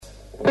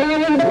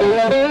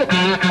From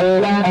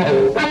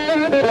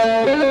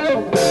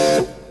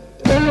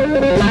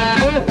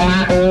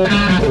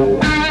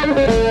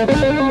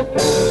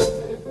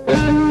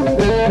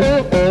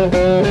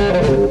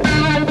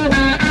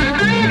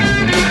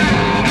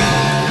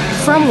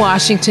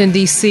Washington,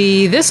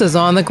 D.C., this is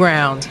On the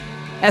Ground.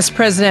 As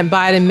President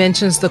Biden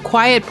mentions the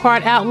quiet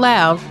part out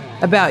loud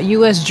about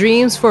U.S.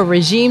 dreams for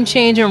regime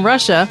change in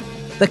Russia,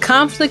 the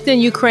conflict in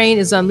Ukraine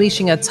is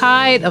unleashing a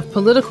tide of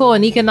political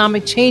and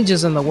economic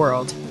changes in the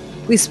world.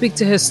 We speak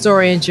to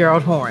historian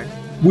Gerald Horne.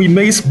 We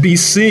may be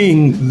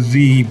seeing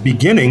the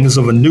beginnings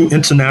of a new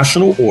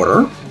international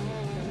order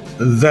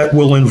that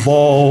will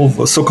involve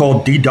a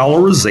so-called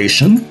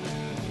de-dollarization,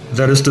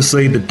 that is to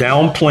say, the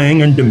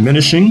downplaying and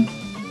diminishing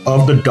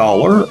of the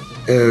dollar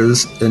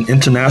as an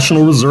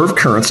international reserve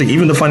currency.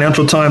 Even the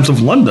Financial Times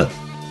of London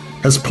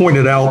has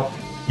pointed out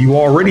you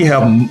already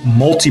have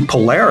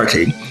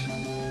multipolarity.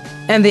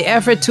 And the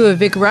effort to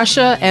evict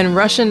Russia and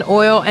Russian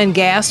oil and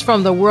gas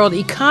from the world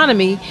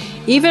economy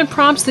even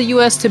prompts the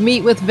U.S. to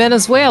meet with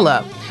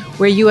Venezuela,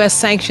 where U.S.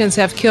 sanctions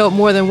have killed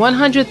more than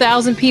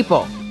 100,000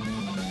 people.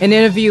 An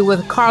interview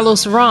with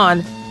Carlos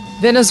Ron,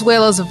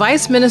 Venezuela's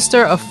Vice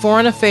Minister of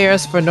Foreign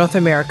Affairs for North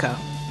America.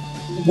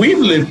 We've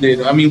lived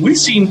it. I mean, we've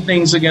seen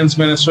things against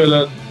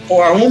Venezuela,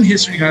 or our own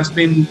history has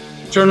been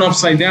turned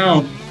upside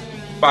down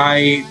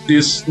by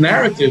this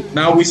narrative.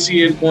 Now we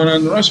see it going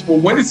on in Russia.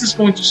 But when is this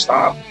going to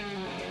stop?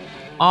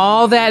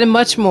 All that and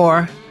much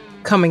more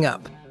coming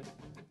up.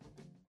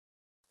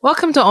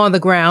 Welcome to On the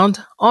Ground,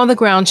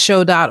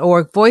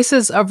 onthegroundshow.org,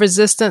 Voices of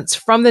Resistance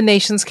from the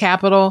nation's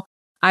capital.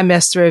 I'm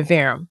Esther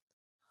Iverem.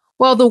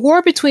 Well, the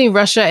war between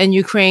Russia and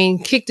Ukraine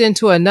kicked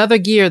into another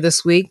gear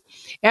this week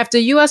after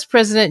U.S.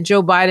 President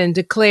Joe Biden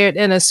declared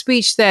in a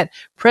speech that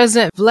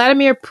President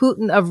Vladimir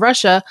Putin of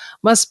Russia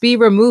must be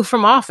removed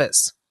from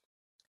office.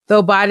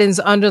 Though Biden's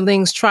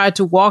underlings tried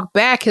to walk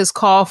back his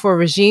call for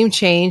regime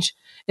change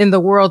in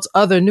the world's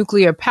other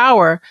nuclear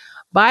power,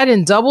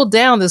 Biden doubled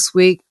down this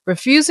week,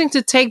 refusing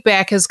to take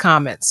back his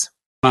comments.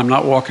 I'm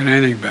not walking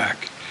anything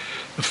back.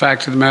 The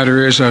fact of the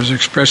matter is I was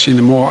expressing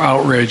the moral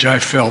outrage I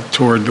felt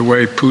toward the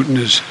way Putin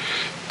is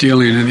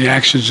dealing in the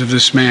actions of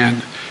this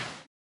man.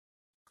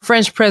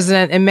 French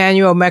President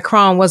Emmanuel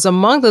Macron was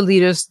among the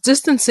leaders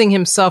distancing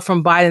himself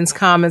from Biden's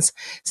comments,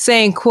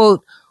 saying,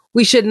 quote,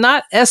 "We should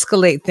not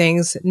escalate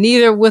things,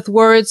 neither with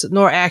words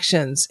nor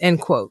actions," end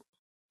quote.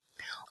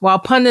 While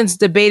pundits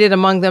debated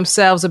among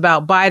themselves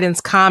about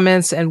Biden's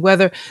comments and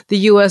whether the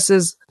U.S.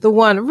 is the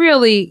one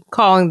really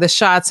calling the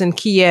shots in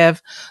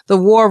Kiev, the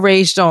war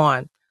raged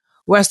on.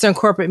 Western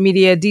corporate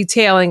media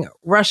detailing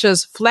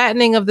Russia's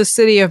flattening of the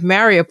city of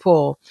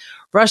Mariupol,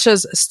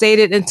 Russia's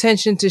stated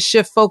intention to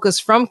shift focus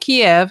from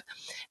Kiev,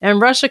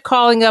 and Russia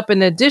calling up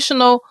an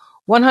additional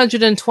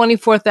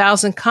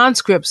 124,000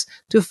 conscripts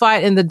to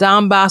fight in the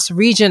Donbass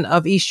region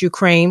of East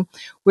Ukraine,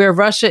 where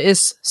Russia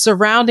is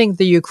surrounding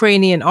the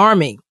Ukrainian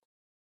army.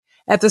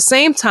 At the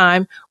same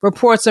time,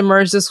 reports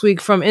emerged this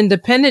week from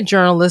independent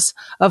journalists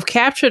of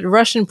captured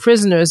Russian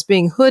prisoners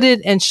being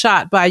hooded and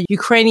shot by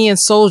Ukrainian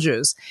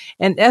soldiers,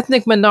 and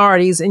ethnic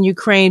minorities in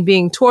Ukraine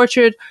being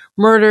tortured,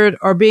 murdered,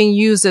 or being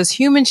used as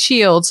human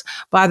shields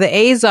by the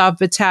Azov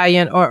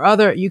Battalion or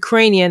other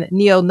Ukrainian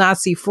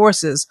neo-Nazi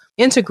forces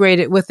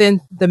integrated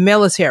within the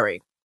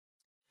military.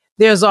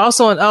 There's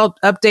also an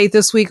update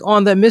this week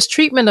on the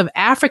mistreatment of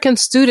African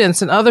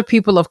students and other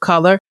people of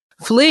color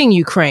fleeing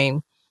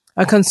Ukraine.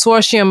 A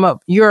consortium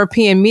of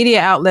European media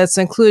outlets,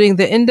 including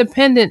The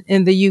Independent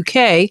in the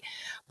UK,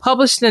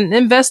 published an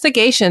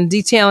investigation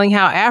detailing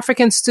how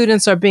African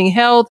students are being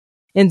held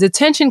in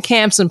detention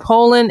camps in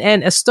Poland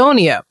and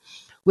Estonia,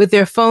 with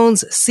their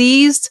phones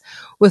seized,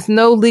 with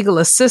no legal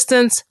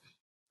assistance,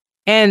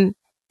 and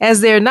as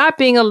they're not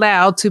being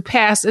allowed to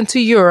pass into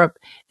Europe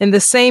in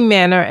the same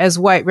manner as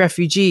white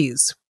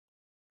refugees.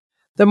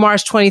 The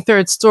March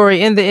 23rd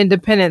story in The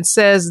Independent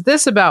says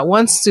this about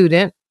one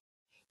student.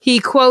 He,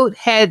 quote,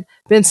 had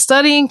been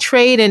studying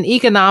trade and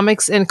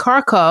economics in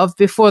Kharkov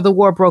before the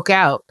war broke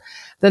out.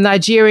 The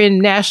Nigerian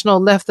national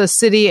left the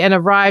city and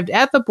arrived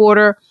at the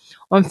border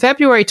on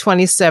February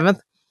 27th,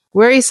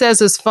 where he says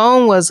his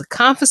phone was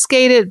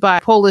confiscated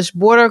by Polish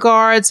border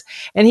guards,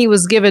 and he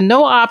was given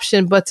no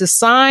option but to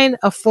sign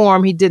a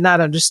form he did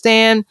not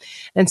understand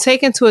and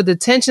taken to a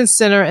detention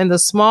center in the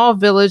small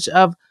village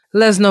of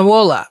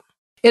Lesnowola.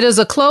 It is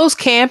a closed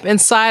camp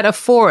inside a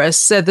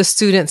forest, said the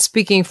student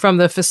speaking from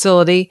the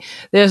facility.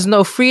 There's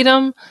no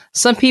freedom.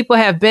 Some people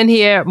have been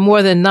here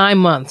more than 9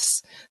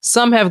 months.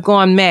 Some have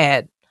gone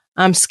mad.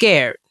 I'm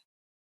scared.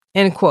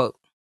 End quote.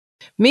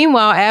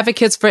 Meanwhile,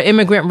 advocates for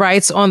immigrant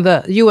rights on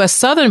the U.S.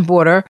 southern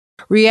border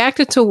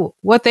reacted to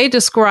what they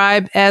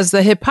described as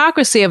the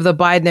hypocrisy of the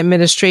Biden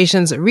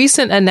administration's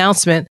recent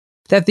announcement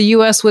that the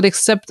U.S. would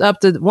accept up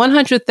to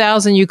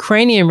 100,000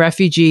 Ukrainian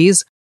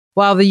refugees,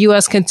 while the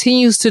U.S.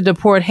 continues to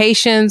deport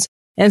Haitians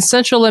and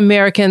Central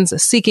Americans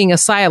seeking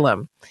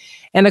asylum.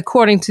 And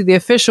according to the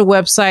official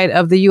website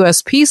of the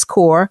U.S. Peace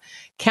Corps,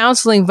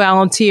 counseling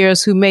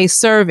volunteers who may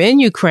serve in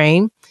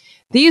Ukraine,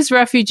 These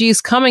refugees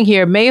coming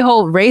here may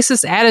hold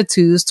racist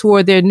attitudes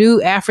toward their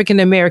new African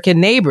American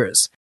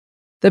neighbors.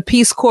 The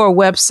Peace Corps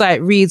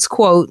website reads,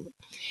 quote,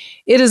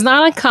 "It is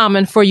not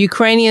uncommon for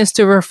Ukrainians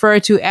to refer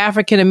to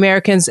African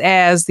Americans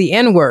as the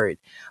N-word.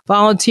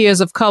 Volunteers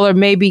of color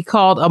may be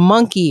called a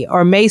monkey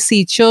or may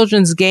see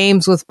children's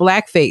games with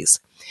blackface.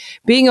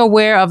 Being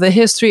aware of the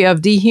history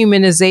of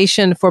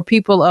dehumanization for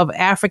people of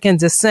African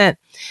descent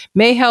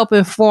may help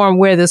inform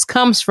where this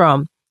comes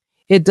from.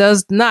 It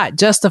does not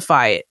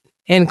justify it."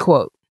 End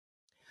quote.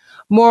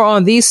 More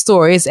on these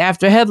stories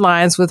after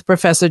headlines with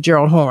Professor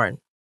Gerald Horne.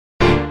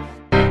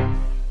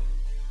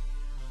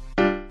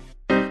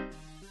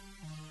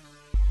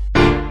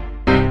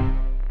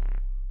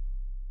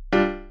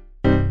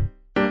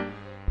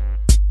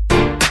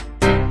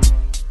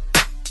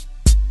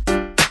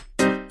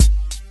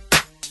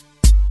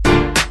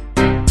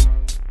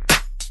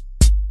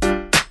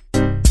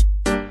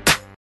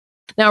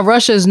 Now,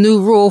 Russia's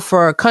new rule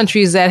for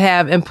countries that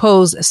have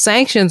imposed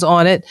sanctions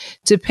on it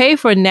to pay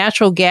for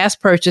natural gas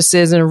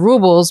purchases in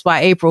rubles by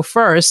April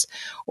 1st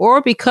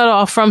or be cut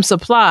off from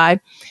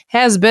supply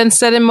has been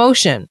set in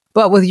motion,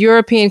 but with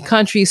European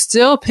countries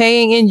still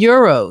paying in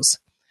euros.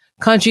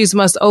 Countries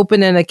must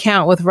open an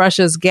account with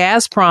Russia's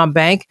Gazprom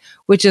Bank,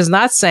 which is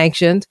not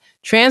sanctioned,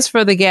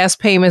 transfer the gas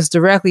payments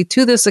directly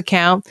to this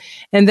account,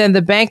 and then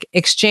the bank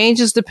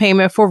exchanges the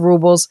payment for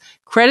rubles,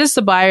 credits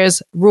the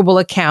buyer's ruble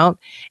account,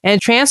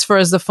 and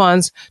transfers the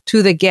funds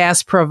to the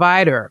gas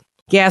provider.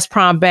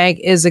 Gazprom Bank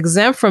is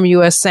exempt from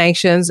U.S.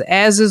 sanctions,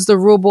 as is the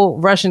ruble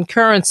Russian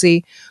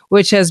currency,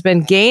 which has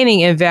been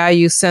gaining in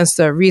value since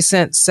the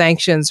recent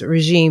sanctions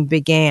regime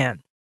began.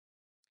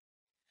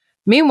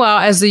 Meanwhile,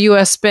 as the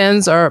U.S.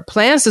 spends or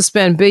plans to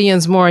spend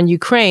billions more in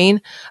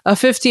Ukraine, a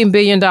 $15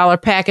 billion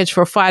package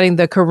for fighting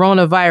the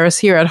coronavirus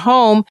here at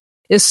home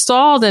is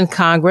stalled in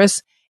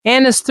Congress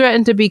and is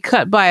threatened to be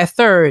cut by a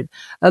third,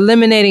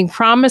 eliminating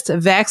promised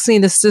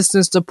vaccine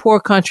assistance to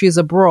poor countries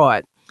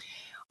abroad.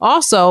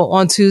 Also,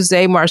 on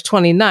Tuesday, March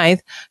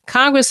 29th,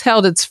 Congress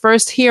held its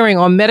first hearing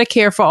on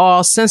Medicare for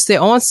All since the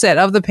onset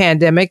of the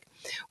pandemic,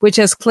 which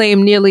has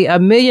claimed nearly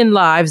 1 million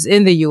lives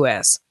in the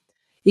U.S.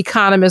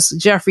 Economist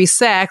Jeffrey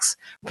Sachs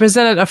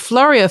presented a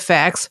flurry of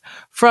facts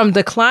from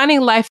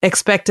declining life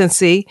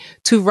expectancy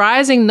to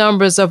rising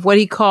numbers of what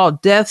he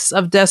called deaths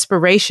of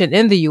desperation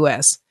in the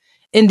U.S.,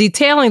 in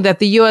detailing that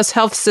the U.S.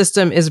 health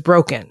system is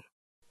broken.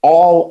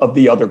 All of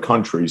the other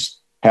countries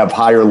have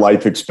higher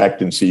life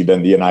expectancy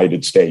than the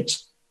United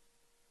States.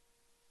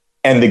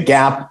 And the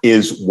gap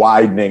is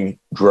widening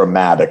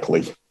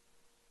dramatically.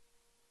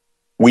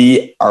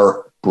 We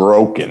are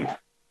broken.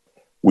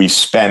 We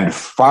spend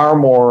far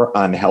more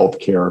on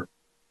healthcare.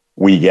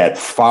 We get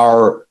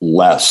far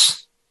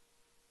less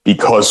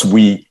because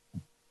we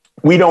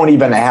don't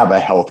even have a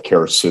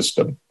healthcare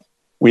system.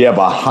 We have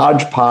a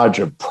hodgepodge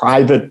of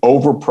private,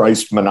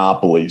 overpriced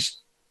monopolies.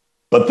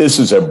 But this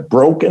is a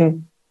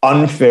broken,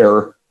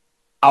 unfair,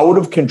 out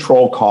of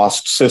control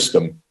cost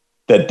system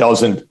that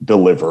doesn't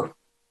deliver.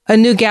 A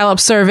new Gallup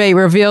survey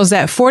reveals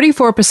that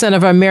 44%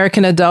 of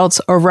American adults,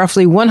 or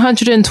roughly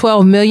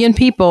 112 million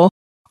people,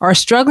 are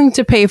struggling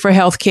to pay for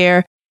health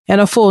care, and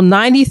a full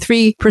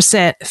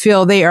 93%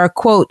 feel they are,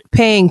 quote,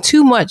 paying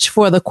too much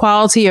for the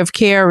quality of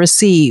care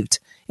received,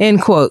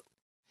 end quote.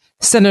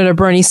 Senator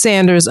Bernie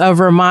Sanders of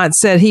Vermont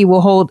said he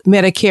will hold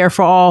Medicare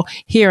for All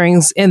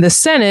hearings in the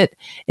Senate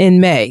in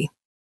May.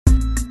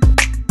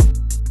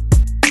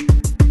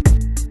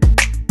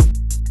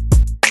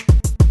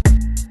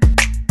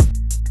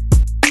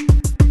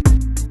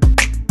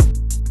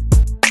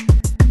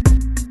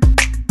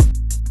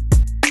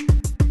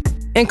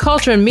 In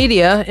culture and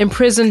media,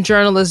 imprisoned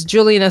journalist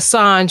Julian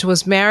Assange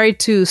was married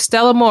to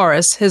Stella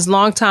Morris, his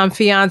longtime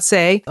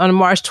fiancée, on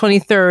March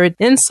 23rd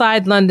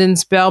inside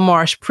London's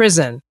Belmarsh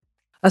prison.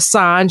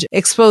 Assange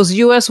exposed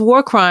U.S.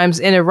 war crimes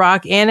in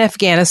Iraq and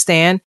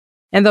Afghanistan,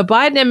 and the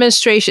Biden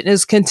administration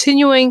is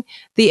continuing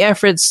the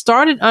efforts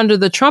started under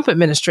the Trump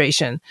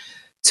administration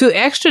to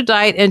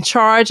extradite and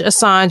charge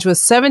Assange with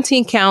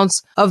 17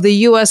 counts of the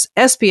U.S.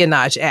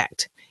 Espionage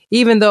Act,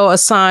 even though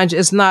Assange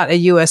is not a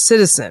U.S.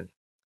 citizen.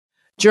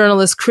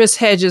 Journalist Chris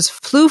Hedges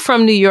flew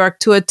from New York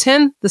to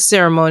attend the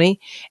ceremony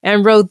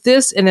and wrote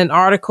this in an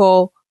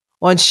article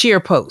on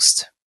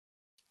ScheerPost.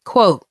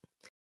 Quote,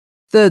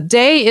 "The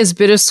day is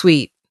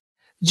bittersweet.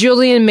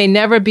 Julian may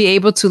never be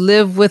able to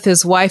live with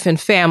his wife and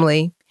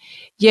family,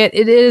 yet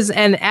it is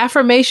an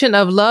affirmation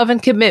of love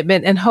and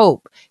commitment and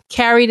hope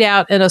carried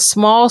out in a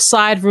small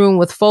side room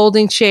with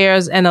folding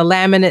chairs and a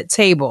laminate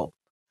table.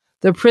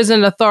 The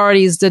prison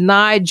authorities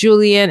denied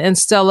Julian and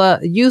Stella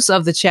use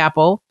of the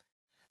chapel.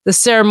 The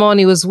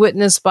ceremony was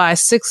witnessed by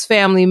 6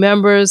 family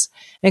members,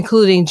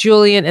 including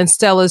Julian and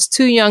Stella's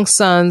 2 young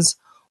sons,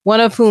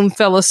 one of whom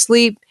fell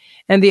asleep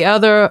and the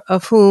other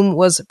of whom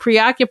was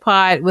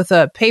preoccupied with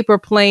a paper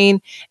plane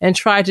and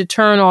tried to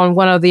turn on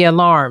one of the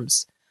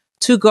alarms.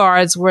 2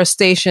 guards were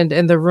stationed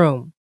in the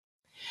room.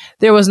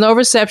 There was no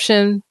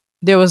reception.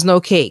 There was no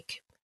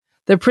cake.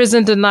 The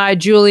prison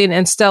denied Julian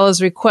and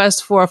Stella's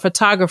request for a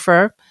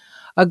photographer.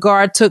 A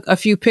guard took a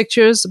few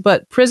pictures,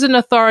 but prison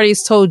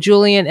authorities told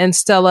Julian and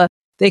Stella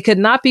they could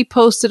not be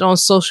posted on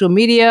social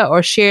media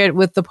or shared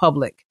with the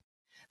public.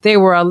 They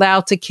were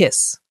allowed to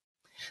kiss.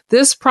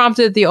 This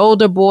prompted the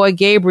older boy,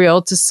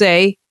 Gabriel, to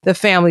say, the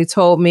family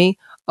told me,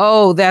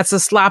 "Oh, that's a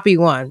sloppy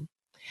one."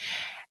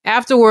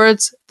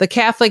 Afterwards, the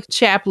Catholic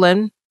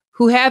chaplain,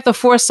 who had the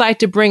foresight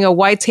to bring a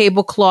white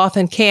tablecloth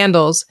and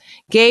candles,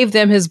 gave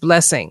them his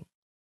blessing.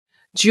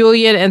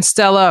 Julian and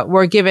Stella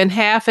were given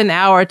half an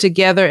hour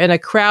together in a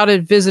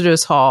crowded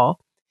visitors hall,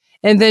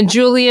 and then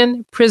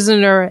Julian,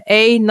 prisoner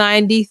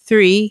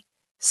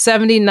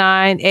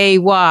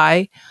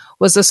A9379AY,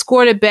 was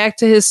escorted back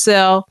to his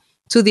cell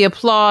to the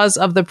applause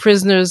of the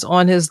prisoners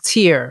on his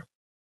tier.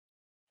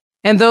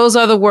 And those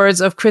are the words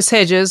of Chris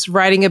Hedges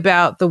writing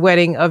about the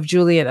wedding of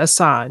Julian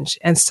Assange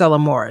and Stella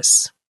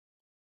Morris.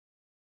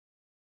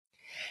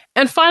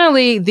 And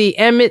finally, the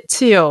Emmett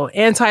Till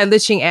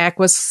Anti-Lynching Act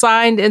was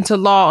signed into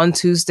law on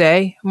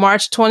Tuesday,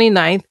 March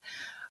 29th,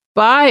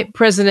 by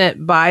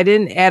President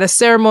Biden at a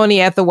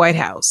ceremony at the White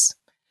House.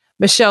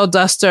 Michelle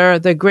Duster,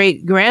 the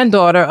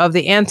great-granddaughter of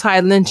the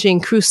anti-lynching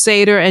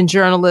crusader and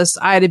journalist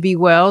Ida B.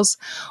 Wells,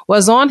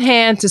 was on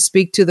hand to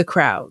speak to the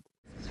crowd.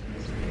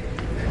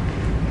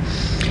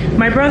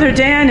 My brother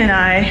Dan and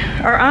I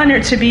are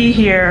honored to be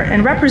here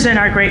and represent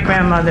our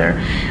great-grandmother,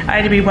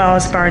 Ida B.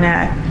 Wells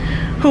Barnett,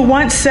 who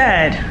once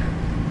said,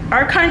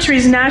 "Our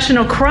country's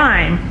national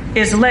crime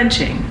is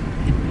lynching."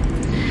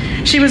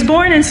 She was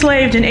born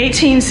enslaved in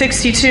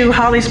 1862,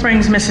 Holly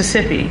Springs,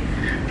 Mississippi,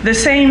 the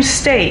same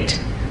state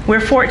where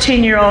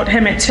 14-year-old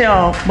Emmett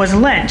Till was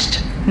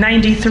lynched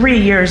 93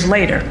 years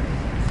later.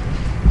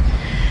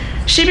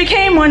 She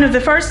became one of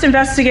the first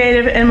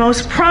investigative and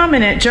most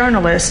prominent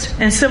journalists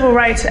and civil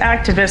rights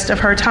activists of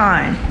her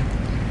time.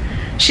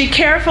 She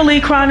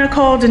carefully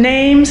chronicled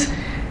names,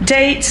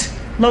 dates,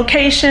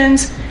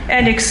 locations,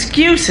 and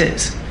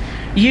excuses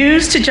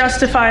used to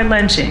justify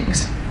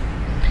lynchings.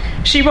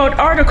 She wrote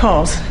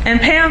articles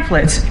and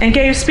pamphlets and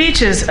gave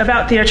speeches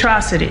about the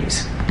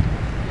atrocities.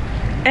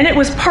 And it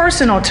was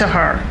personal to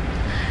her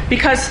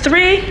because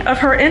 3 of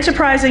her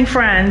enterprising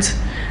friends,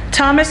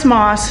 Thomas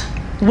Moss,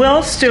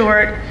 Will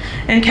Stewart,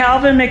 and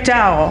Calvin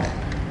McDowell,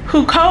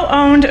 who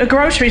co-owned a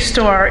grocery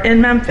store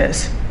in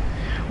Memphis,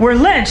 were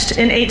lynched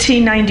in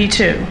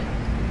 1892.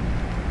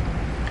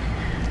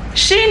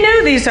 She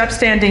knew these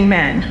upstanding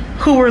men,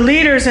 who were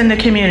leaders in the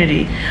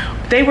community.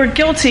 They were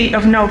guilty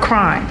of no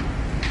crime.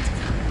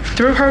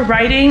 Through her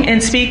writing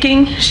and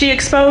speaking, she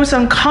exposed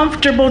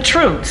uncomfortable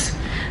truths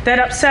that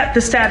upset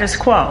the status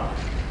quo.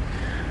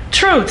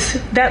 Truths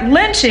that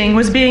lynching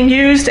was being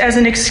used as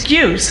an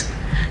excuse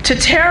to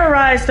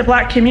terrorize the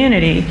Black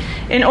community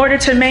in order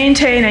to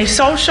maintain a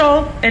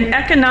social and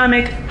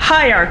economic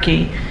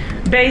hierarchy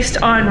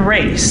based on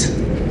race.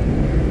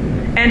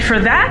 And for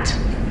that,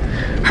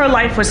 her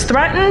life was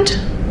threatened,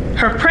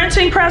 her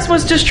printing press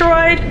was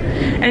destroyed,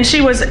 and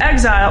she was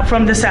exiled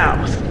from the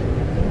South.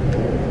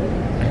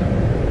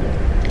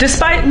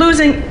 Despite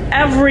losing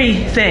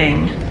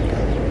everything,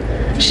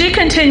 she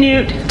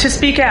continued to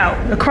speak out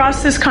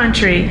across this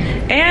country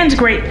and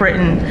Great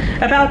Britain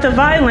about the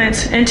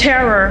violence and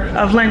terror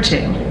of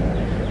lynching.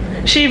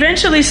 She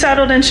eventually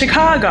settled in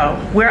Chicago,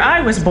 where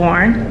I was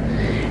born,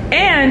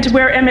 and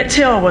where Emmett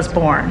Till was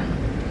born.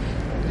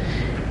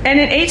 And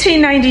in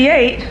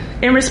 1898,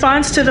 in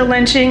response to the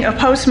lynching of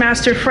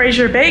Postmaster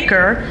Fraser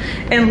Baker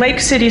in Lake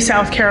City,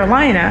 South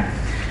Carolina,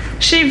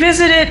 she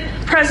visited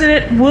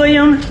President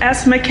William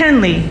S.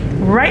 McKinley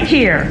right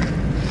here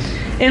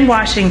in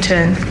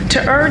Washington to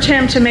urge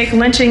him to make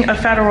lynching a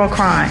federal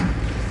crime.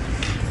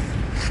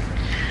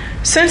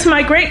 Since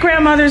my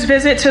great-grandmother's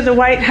visit to the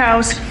White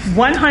House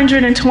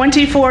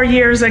 124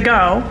 years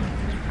ago,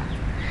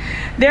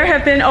 there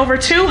have been over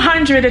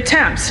 200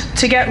 attempts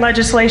to get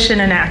legislation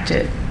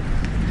enacted.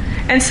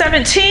 And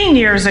 17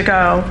 years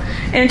ago,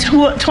 in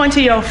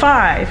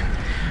 2005,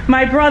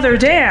 my brother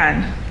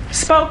Dan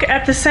spoke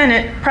at the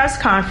Senate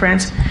press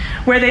conference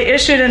where they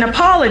issued an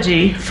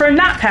apology for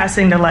not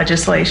passing the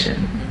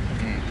legislation.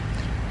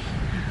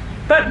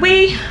 But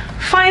we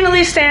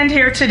finally stand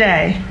here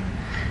today,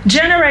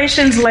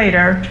 generations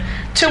later,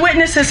 to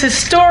witness this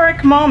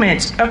historic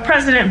moment of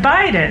President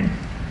Biden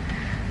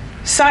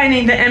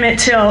signing the Emmett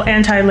Till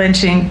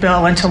anti-lynching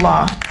bill into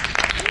law.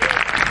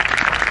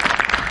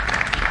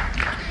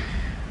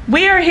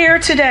 We are here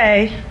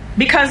today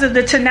because of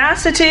the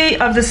tenacity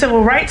of the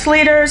civil rights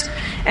leaders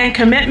and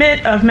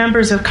commitment of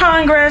members of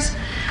Congress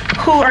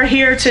who are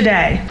here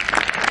today.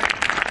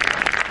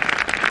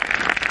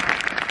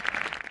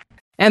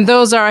 And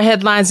those are our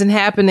headlines and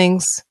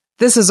happenings.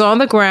 This is On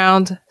the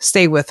Ground.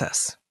 Stay with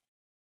us.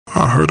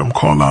 I heard him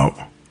call out.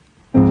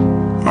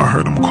 I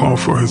heard him call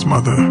for his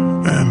mother,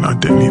 and I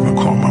didn't even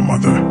call my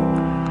mother.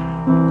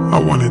 I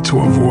wanted to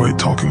avoid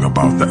talking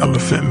about the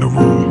elephant in the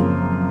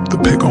room, the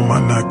pig on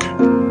my neck,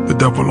 the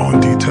devil on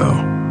detail.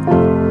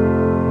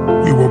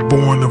 We were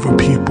born of a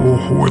people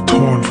who were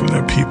torn from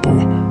their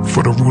people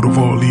for the root of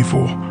all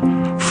evil.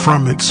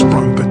 From it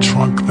sprung the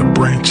trunk, the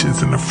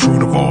branches, and the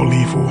fruit of all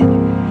evil.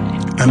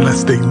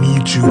 Unless they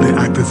need you, they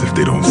act as if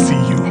they don't see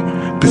you.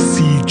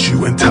 besiege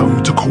you and tell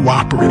you to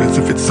cooperate as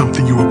if it's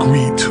something you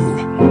agreed to.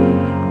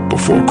 But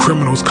for a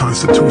criminal's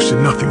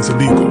constitution, nothing's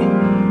illegal.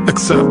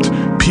 Except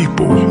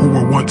people who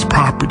were once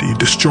property,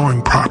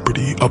 destroying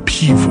property,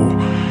 upheaval.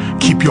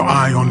 Keep your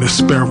eye on the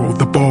sparrow,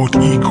 the bald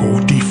eagle,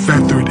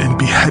 defeathered and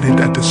beheaded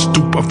at the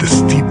stoop of the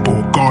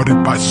steeple,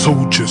 guarded by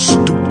soldiers,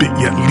 stupid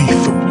yet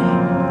lethal.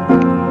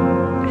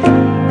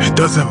 It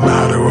doesn't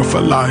matter if a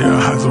liar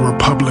has a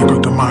republic or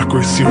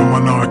democracy or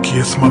monarchy,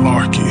 it's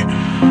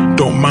malarkey.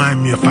 Don't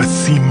mind me if I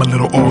seem a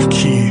little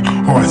off-key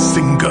or I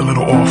sing a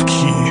little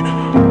off-key.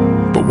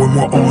 But when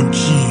we're on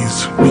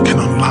keys, we can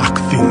unlock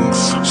things.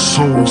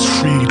 Souls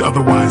freed,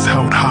 otherwise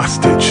held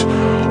hostage.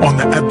 On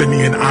the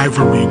ebony and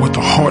ivory with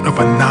the heart of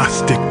a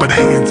Gnostic, but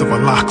hands of a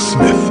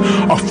locksmith.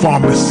 A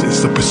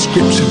pharmacist, a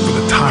prescription for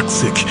the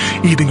toxic,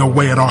 eating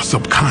away at our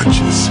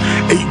subconscious.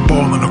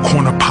 8-ball in a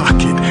corner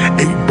pocket,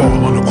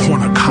 8-ball on a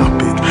corner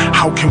carpet.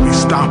 How can we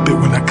stop it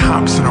when the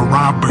cops and the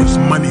robbers,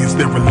 money is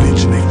their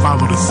religion, they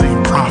follow the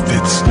same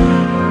prophets?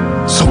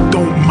 So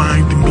don't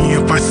mind me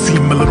if I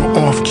seem a little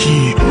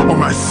off-key or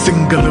I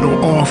sing a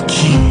little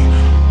off-key.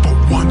 But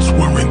once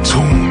we're in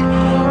tune,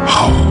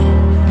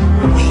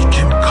 we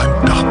can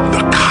conduct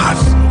the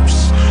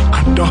cosmos.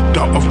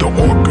 Conductor of the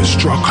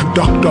orchestra,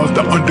 conductor of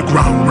the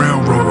Underground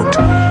Railroad.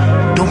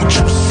 Don't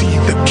you see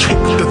the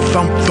kick, the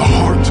thump, the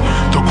heart,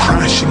 the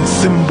crashing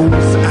cymbals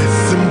as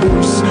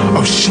symbols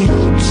of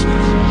shields?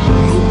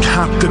 No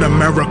Captain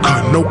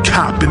America, no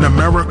cap in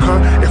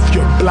America. If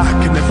you're black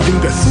and the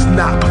finger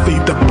snap,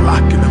 fade the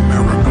black in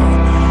America.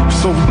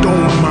 So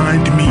don't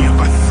mind me if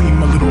I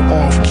seem a little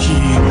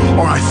off-key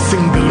or I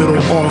sing a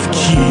little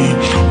off-key.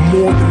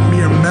 More than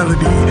mere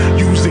melody,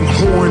 using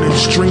horn and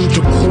string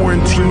to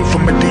quarantine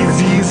from a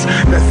disease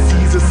that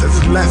sees us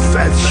as less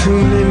as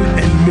human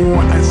and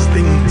more as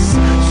things.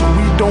 So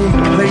we don't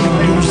play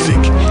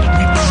music,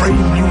 we pray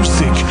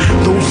music.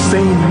 Those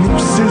same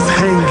nooses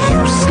hang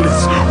useless,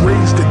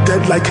 raise the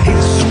dead like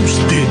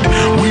Jesus did.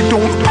 We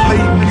don't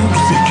play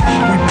music,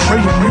 we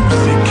pray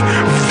music.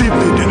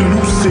 Vivid and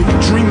lucid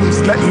dreams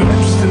let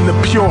loose in the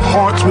pure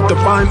hearts with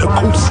divine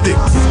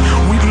acoustics.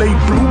 We lay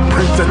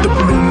blueprints at the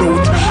blue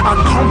note. I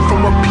come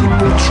from a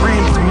people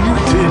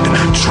transmuted,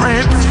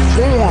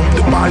 transformed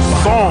by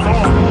song.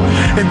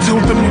 Until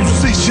the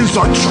musicians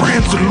are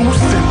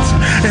translucent,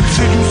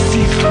 until you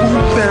see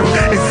through them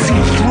and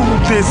see through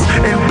this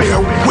and bear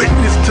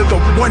witness to the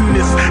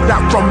oneness that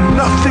from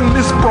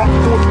nothingness brought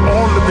forth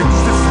all of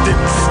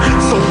existence.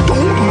 So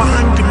don't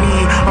mind me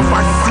if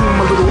I seem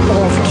a little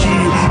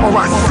off-key or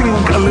I sing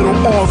a little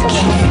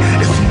off-key.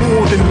 It's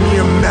more than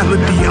mere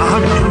melody,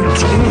 I'm in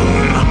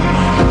tune.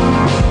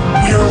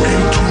 We're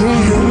in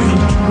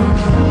tune.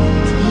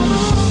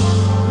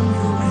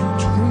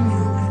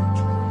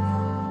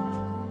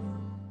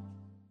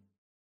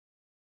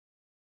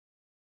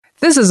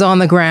 This is On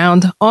the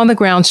Ground,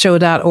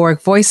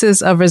 onthegroundshow.org,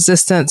 Voices of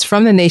Resistance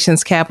from the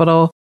nation's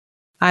capital.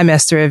 I'm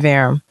Esther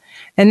Iverem.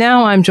 And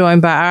now I'm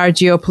joined by our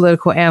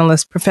geopolitical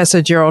analyst,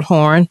 Professor Gerald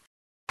Horne,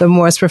 the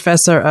Morris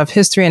Professor of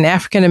History and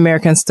African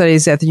American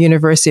Studies at the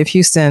University of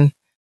Houston.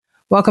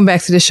 Welcome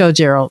back to the show,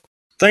 Gerald.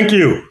 Thank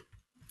you.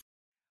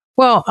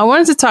 Well, I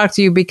wanted to talk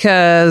to you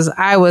because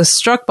I was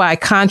struck by a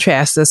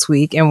contrast this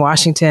week in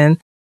Washington.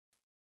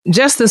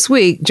 Just this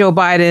week, Joe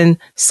Biden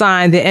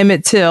signed the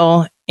Emmett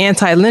Till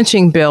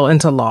anti-lynching bill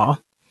into law.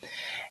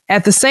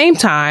 At the same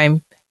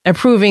time,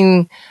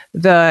 approving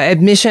the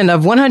admission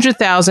of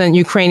 100,000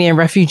 Ukrainian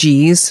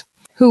refugees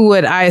who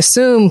would, I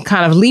assume,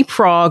 kind of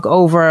leapfrog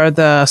over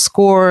the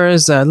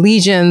scores,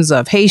 legions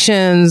of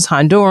Haitians,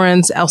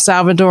 Hondurans, El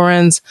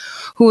Salvadorans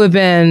who have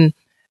been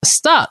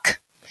stuck,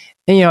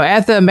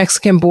 at the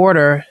Mexican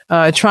border,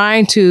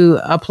 trying to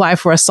apply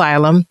for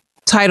asylum.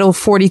 Title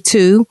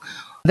 42,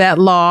 that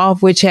law,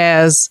 which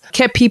has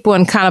kept people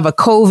in kind of a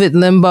COVID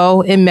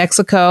limbo in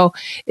Mexico,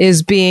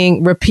 is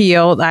being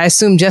repealed, I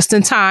assume just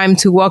in time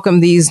to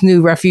welcome these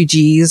new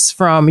refugees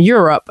from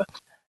Europe.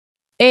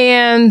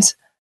 And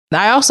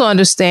I also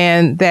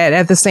understand that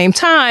at the same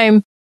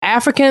time,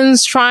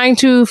 Africans trying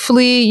to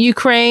flee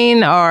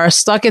Ukraine are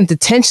stuck in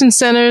detention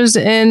centers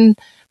in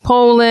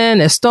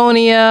Poland,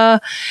 Estonia,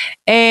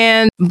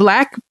 and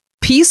Black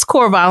Peace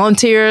Corps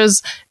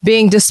volunteers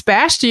being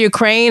dispatched to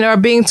Ukraine are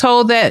being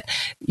told that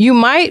you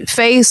might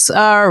face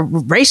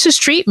racist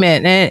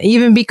treatment and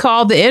even be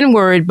called the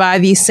N-word by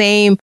these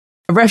same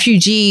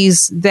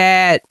refugees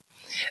that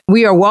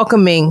we are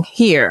welcoming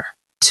here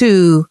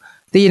to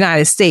the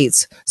United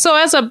States. So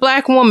as a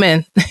Black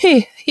woman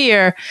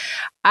here,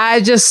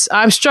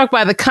 I'm struck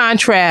by the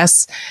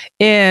contrast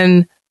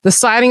in the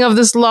signing of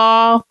this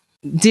law,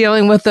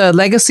 dealing with the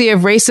legacy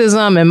of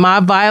racism and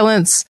mob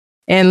violence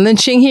and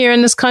lynching here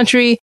in this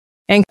country,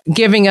 and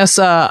giving us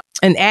an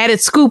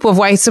added scoop of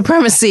white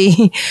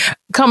supremacy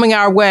coming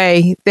our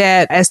way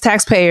that as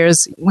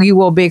taxpayers, we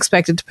will be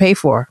expected to pay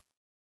for.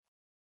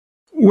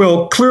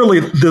 Well, clearly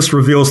this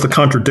reveals the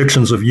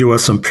contradictions of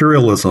U.S.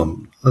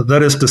 imperialism.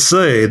 That is to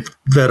say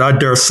that I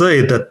dare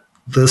say that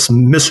this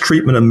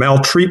mistreatment and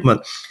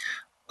maltreatment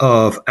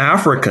of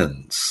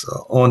Africans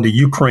on the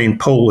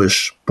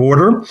Ukraine-Polish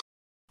border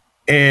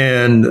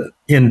and,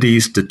 in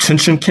these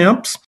detention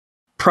camps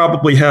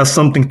probably has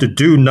something to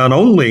do not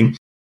only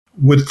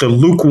with the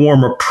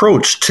lukewarm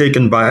approach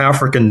taken by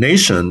African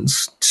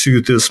nations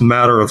to this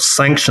matter of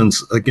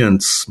sanctions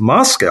against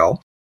Moscow,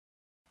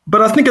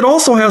 but I think it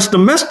also has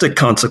domestic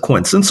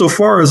consequence.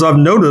 Insofar as I've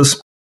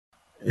noticed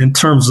in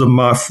terms of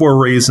my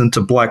forays into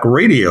Black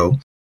radio,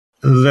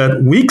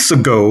 that weeks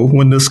ago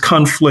when this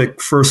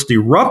conflict first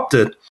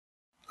erupted,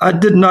 I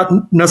did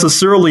not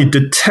necessarily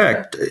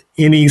detect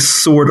any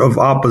sort of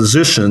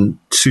opposition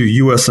to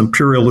U.S.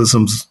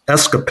 imperialism's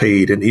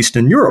escapade in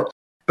Eastern Europe.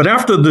 But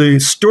after the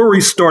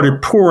stories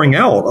started pouring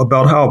out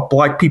about how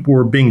Black people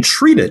were being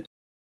treated,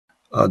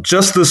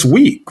 just this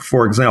week,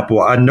 for example,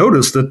 I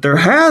noticed that there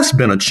has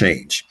been a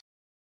change.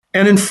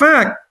 And in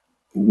fact,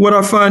 what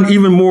I find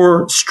even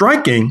more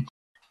striking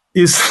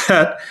is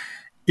that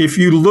if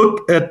you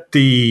look at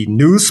the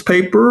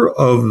newspaper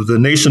of the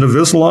Nation of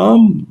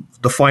Islam,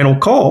 The Final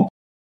Call,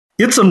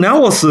 its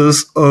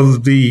analysis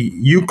of the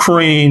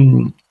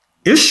Ukraine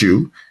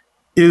issue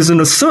is, in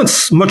a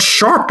sense, much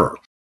sharper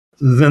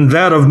than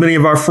that of many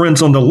of our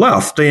friends on the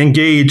left. They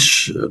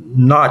engage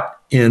not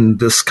in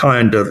this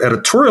kind of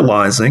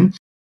editorializing.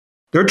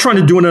 They're trying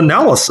to do an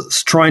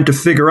analysis, trying to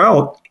figure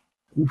out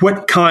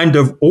what kind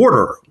of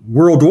order,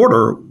 world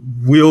order,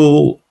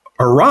 will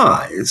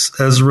arise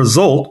as a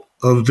result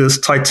of this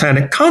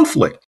titanic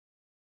conflict.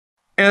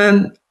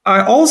 And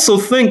I also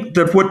think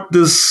that what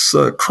this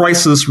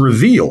crisis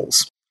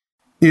reveals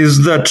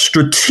is that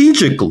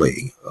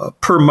strategically,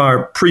 per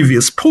my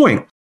previous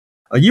point,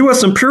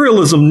 U.S.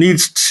 imperialism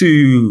needs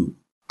to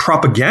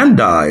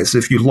propagandize,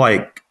 if you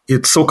like,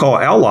 its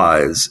so-called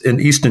allies in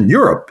Eastern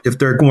Europe, if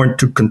they're going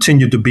to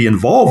continue to be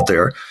involved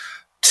there,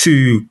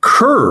 to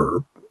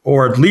curb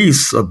or at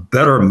least a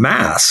better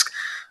mask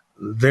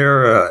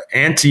their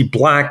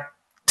anti-Black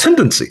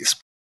tendencies.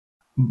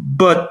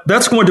 But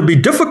that's going to be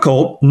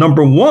difficult,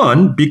 number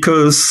one,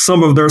 because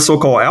some of their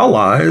so-called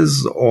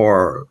allies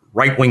are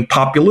right-wing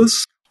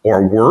populists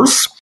or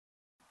worse.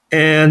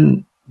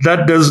 And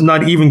that does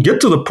not even get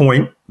to the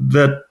point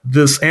that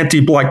this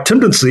anti-Black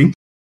tendency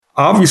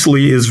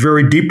obviously is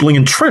very deeply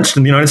entrenched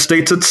in the United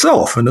States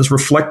itself and is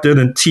reflected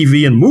in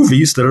TV and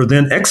movies that are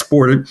then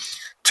exported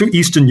to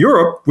Eastern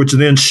Europe, which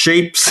then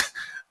shapes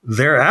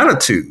their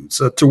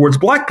attitudes towards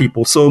Black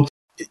people. So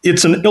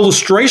it's an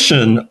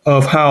illustration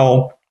of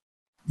how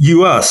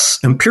U.S.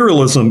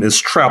 imperialism is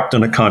trapped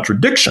in a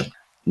contradiction.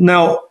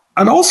 Now,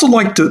 I'd also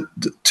like to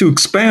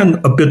expand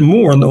a bit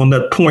more on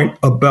that point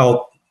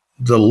about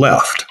the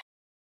left,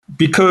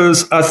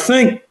 because I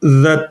think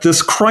that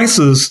this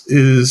crisis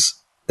is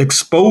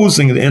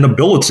exposing the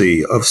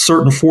inability of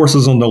certain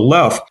forces on the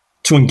left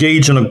to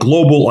engage in a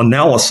global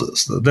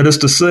analysis. That is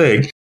to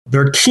say,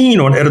 they're keen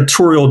on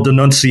editorial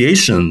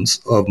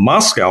denunciations of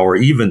Moscow or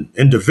even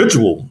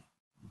individual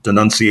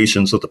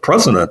denunciations of the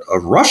president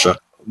of Russia.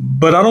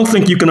 But I don't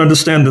think you can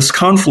understand this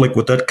conflict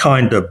with that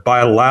kind of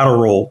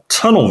bilateral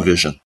tunnel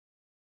vision.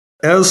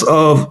 As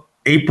of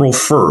April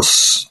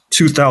 1st,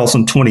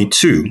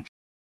 2022,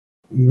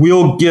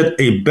 we'll get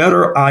a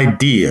better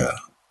idea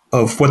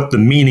of what the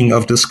meaning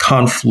of this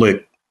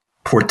conflict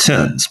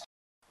portends.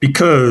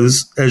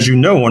 Because, as you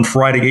know, on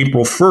Friday,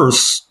 April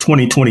 1st,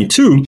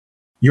 2022,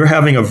 you're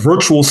having a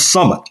virtual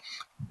summit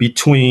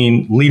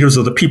between leaders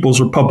of the People's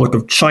Republic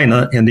of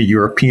China and the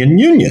European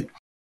Union.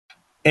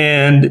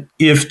 And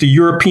if the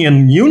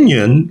European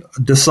Union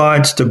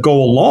decides to go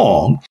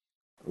along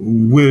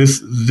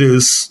with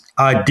this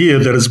idea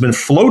that has been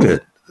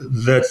floated,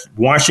 that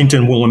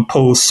Washington will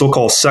impose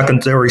so-called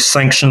secondary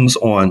sanctions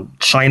on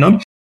China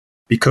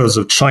because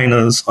of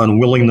China's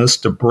unwillingness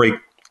to break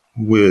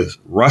with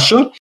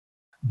Russia,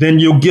 then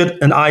you'll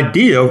get an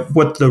idea of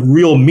what the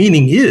real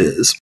meaning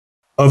is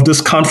of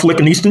this conflict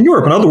in Eastern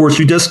Europe. In other words,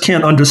 you just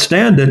can't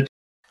understand it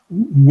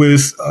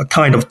with a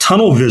kind of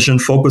tunnel vision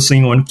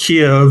focusing on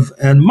Kiev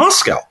and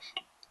Moscow.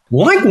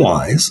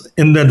 Likewise,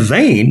 in that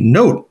vein,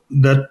 note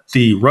that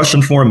the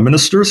Russian Foreign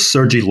Minister,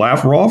 Sergei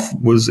Lavrov,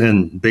 was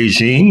in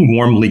Beijing,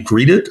 warmly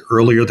greeted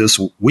earlier this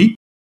week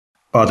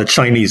by the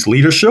Chinese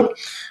leadership,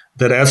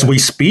 that as we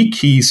speak,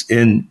 he's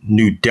in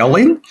New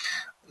Delhi,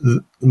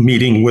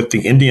 meeting with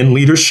the Indian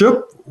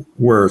leadership,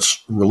 where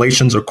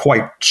relations are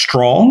quite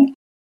strong.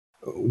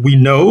 We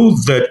know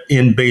that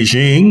in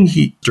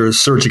Beijing,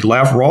 Sergei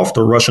Lavrov,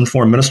 the Russian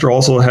foreign minister,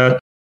 also had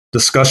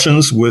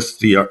discussions with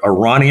the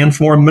Iranian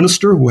foreign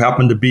minister, who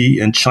happened to be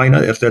in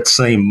China at that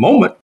same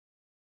moment.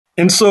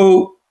 And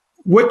so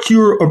what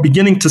you are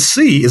beginning to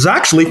see is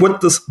actually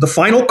what the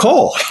Final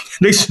Call,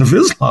 Nation of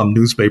Islam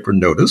newspaper,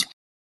 noticed,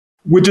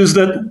 which is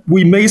that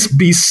we may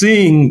be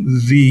seeing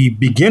the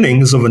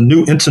beginnings of a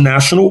new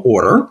international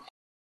order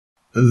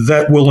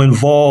that will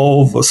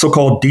involve a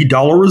so-called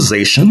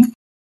de-dollarization.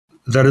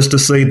 That is to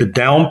say, the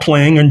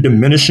downplaying and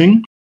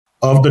diminishing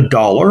of the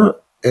dollar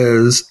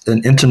as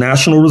an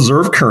international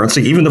reserve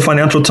currency. Even the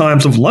Financial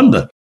Times of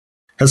London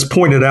has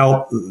pointed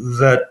out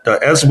that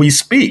as we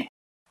speak,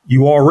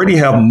 you already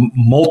have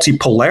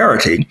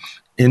multipolarity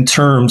in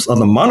terms of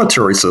the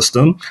monetary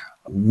system,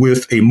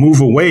 with a move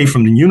away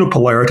from the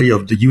unipolarity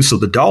of the use of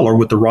the dollar,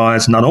 with the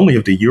rise not only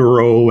of the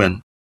euro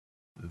and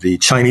the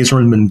Chinese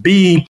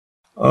renminbi,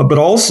 but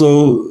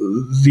also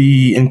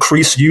the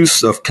increased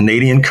use of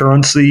Canadian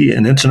currency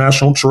in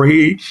international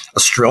trade,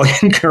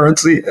 Australian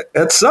currency,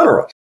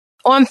 etc.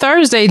 On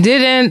Thursday,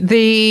 didn't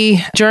the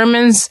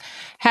Germans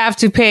have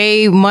to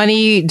pay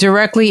money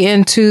directly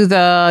into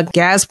the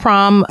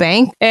Gazprom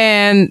bank?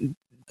 And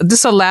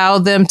this allowed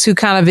them to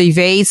kind of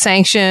evade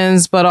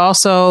sanctions, but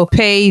also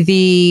pay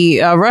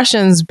the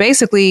Russians,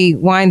 basically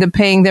wind up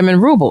paying them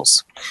in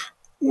rubles.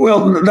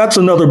 Well, that's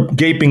another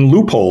gaping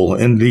loophole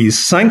in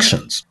these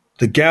sanctions.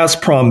 The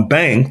Gazprom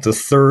bank, the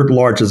third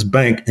largest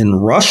bank in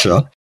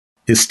Russia,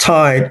 is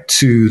tied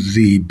to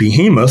the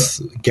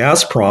behemoth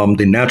Gazprom,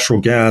 the natural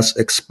gas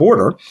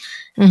exporter.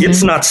 Mm-hmm.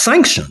 It's not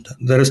sanctioned.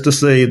 That is to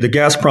say, the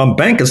Gazprom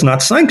bank is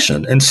not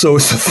sanctioned. And so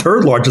it's the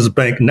third largest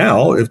bank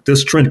now. If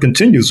this trend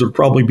continues, it'll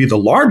probably be the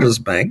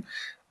largest bank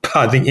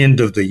by the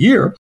end of the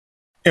year.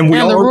 And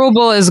the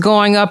ruble is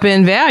going up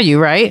in value,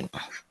 right?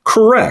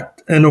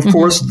 Correct. And of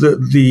course,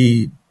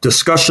 the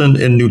discussion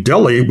in New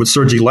Delhi with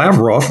Sergei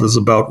Lavrov is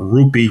about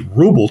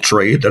rupee-ruble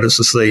trade. That is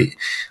to say,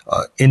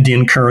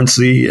 Indian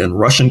currency and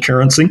Russian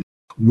currency.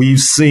 We've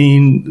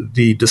seen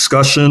the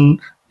discussion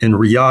in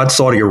Riyadh,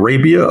 Saudi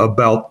Arabia,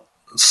 about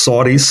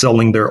Saudis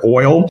selling their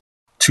oil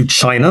to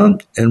China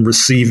and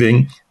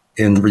receiving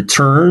in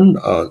return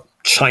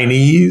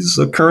Chinese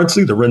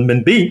currency, the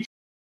renminbi.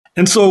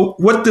 And so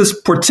what this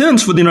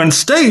portends for the United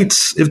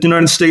States, if the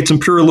United States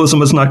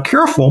imperialism is not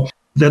careful,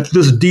 that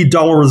this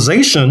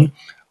de-dollarization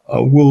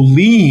will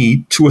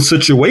lead to a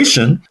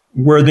situation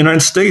where the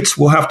United States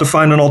will have to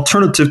find an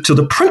alternative to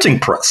the printing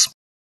press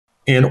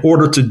in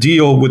order to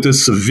deal with the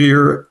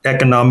severe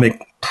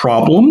economic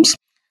problems.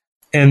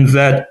 And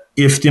that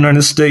if the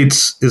United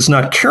States is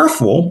not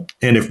careful,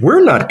 and if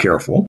we're not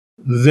careful,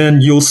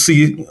 then you'll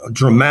see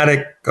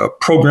dramatic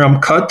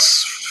program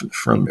cuts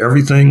from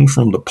everything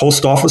from the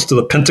post office to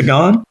the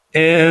Pentagon.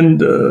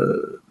 And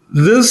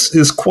this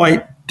is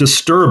quite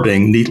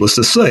disturbing, needless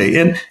to say.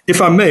 And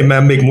if I may I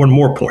make one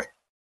more point?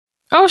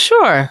 Oh,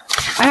 sure.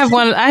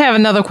 I have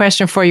another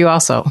question for you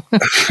also.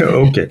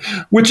 Okay.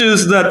 Which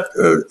is that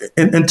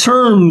in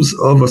terms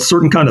of a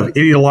certain kind of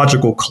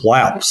ideological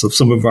collapse of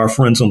some of our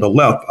friends on the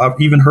left, I've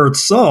even heard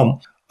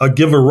some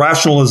give a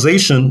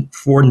rationalization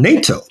for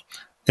NATO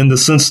in the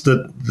sense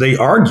that they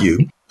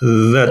argue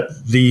that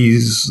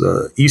these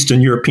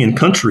Eastern European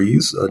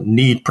countries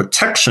need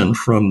protection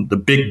from the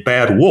big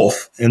bad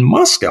wolf in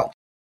Moscow.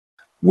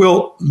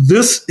 Well,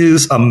 this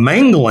is a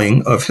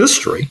mangling of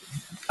history.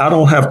 I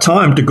don't have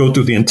time to go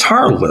through the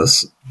entire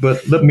list,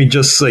 but let me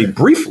just say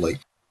briefly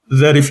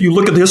that if you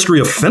look at the history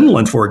of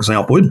Finland, for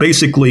example, it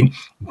basically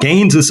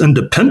gains its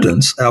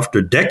independence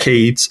after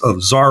decades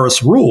of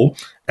Tsarist rule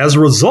as a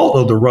result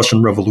of the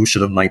Russian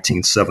Revolution of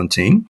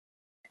 1917.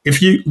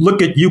 If you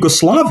look at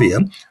Yugoslavia,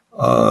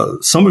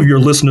 some of your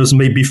listeners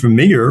may be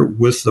familiar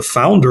with the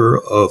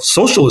founder of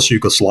socialist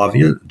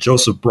Yugoslavia,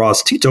 Josip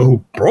Broz Tito,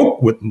 who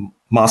broke with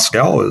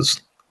Moscow as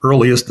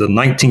early as the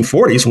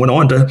 1940s, went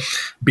on to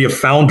be a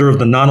founder of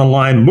the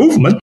non-aligned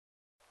movement.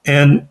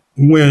 And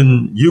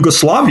when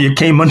Yugoslavia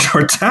came under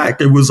attack,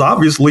 it was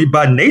obviously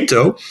by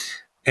NATO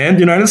and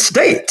the United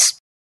States.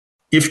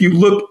 If you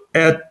look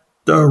at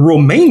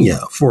Romania,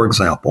 for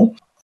example,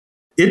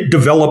 it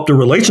developed a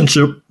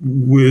relationship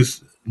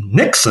with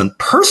Nixon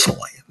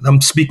personally.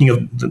 I'm speaking of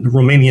the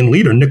Romanian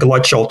leader,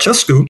 Nicolae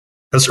Ceausescu,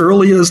 as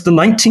early as the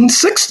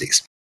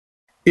 1960s.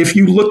 If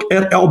you look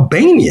at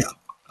Albania,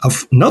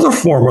 another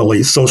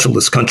formerly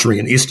socialist country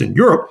in Eastern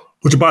Europe,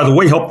 which, by the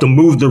way, helped to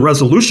move the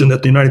resolution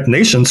at the United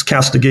Nations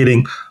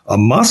castigating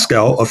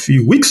Moscow a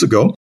few weeks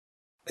ago.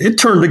 It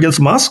turned against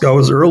Moscow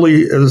as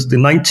early as the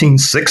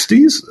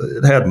 1960s.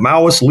 It had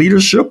Maoist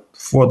leadership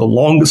for the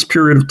longest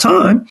period of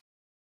time.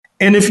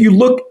 And if you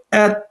look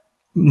at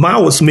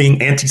Maoist,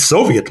 meaning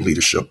anti-Soviet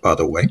leadership, by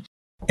the way,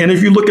 and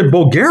if you look at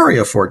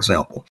Bulgaria, for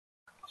example,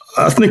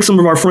 I think some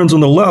of our friends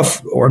on the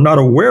left are not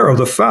aware of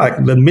the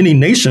fact that many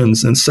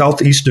nations in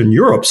Southeastern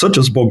Europe, such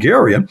as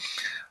Bulgaria,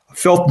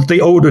 felt that they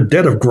owed a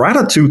debt of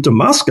gratitude to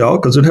Moscow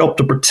because it helped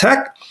to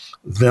protect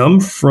them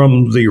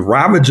from the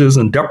ravages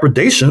and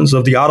depredations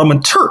of the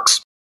Ottoman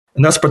Turks.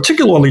 And that's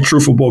particularly true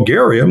for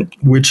Bulgaria,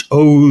 which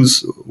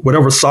owes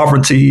whatever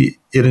sovereignty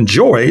it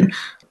enjoyed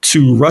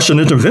to Russian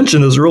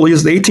intervention as early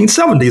as the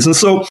 1870s. And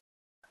so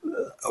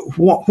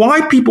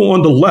why people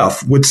on the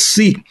left would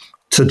seek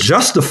to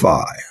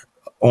justify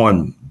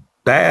on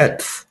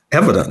bad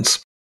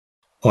evidence,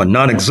 on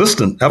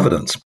non-existent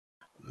evidence,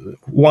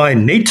 why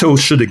NATO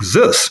should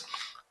exist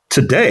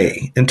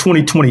today in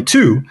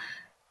 2022,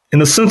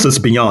 in a sense, it's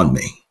beyond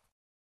me.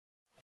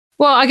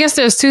 Well, I guess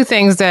there's two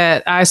things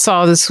that I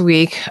saw this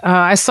week.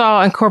 I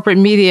saw in corporate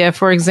media,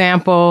 for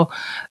example,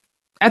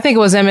 I think it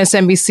was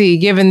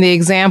MSNBC, given the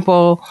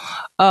example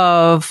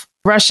of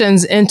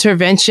Russia's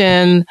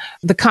intervention,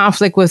 the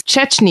conflict with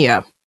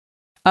Chechnya,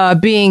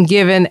 being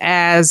given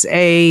as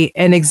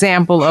an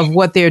example of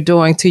what they're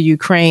doing to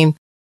Ukraine.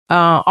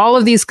 All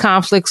of these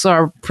conflicts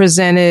are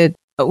presented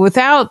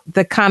without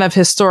the kind of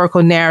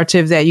historical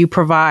narrative that you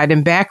provide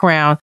and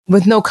background,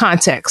 with no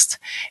context.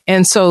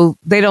 And so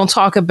they don't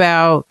talk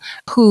about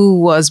who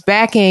was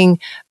backing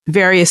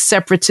various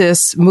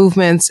separatist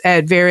movements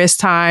at various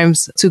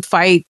times to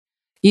fight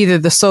either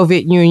the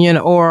Soviet Union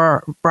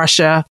or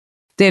Russia.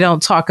 They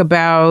don't talk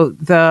about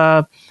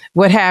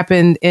what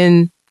happened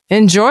in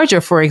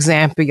Georgia, for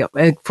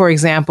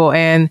example.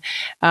 And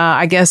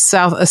I guess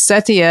South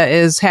Ossetia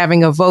is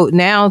having a vote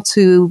now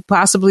to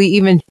possibly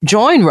even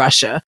join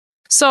Russia.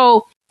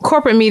 So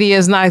corporate media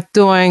is not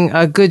doing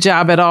a good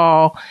job at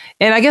all.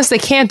 And I guess they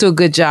can't do a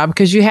good job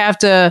because you have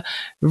to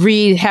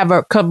have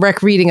a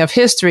correct reading of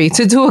history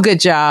to do a good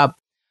job.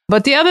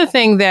 But the other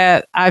thing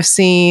that I've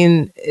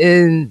seen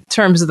in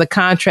terms of the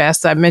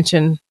contrast I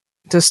mentioned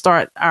to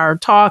start our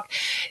talk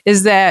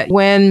is that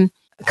when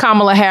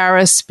Kamala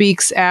Harris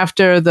speaks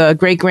after the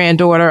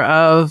great-granddaughter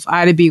of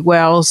Ida B.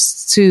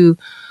 Wells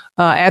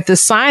at the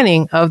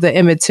signing of the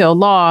Emmett Till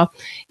law,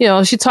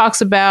 she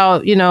talks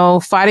about,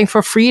 fighting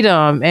for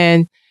freedom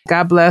and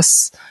God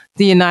bless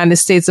the United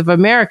States of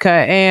America.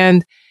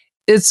 And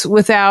it's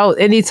without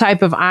any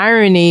type of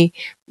irony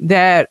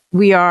that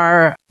we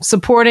are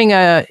supporting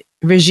a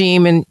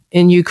regime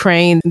in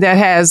Ukraine that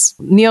has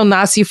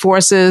neo-Nazi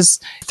forces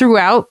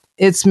throughout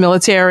its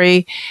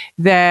military,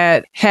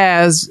 that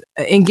has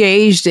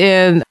engaged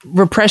in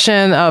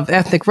repression of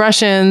ethnic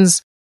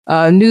Russians,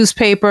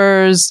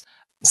 newspapers.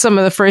 Some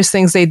of the first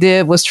things they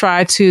did was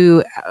try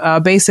to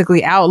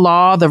basically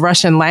outlaw the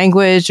Russian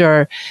language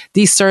or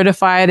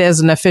decertify it as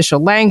an official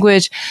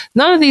language.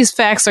 None of these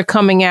facts are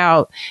coming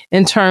out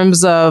in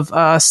terms of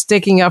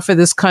sticking up for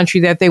this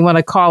country that they want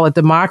to call a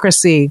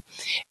democracy.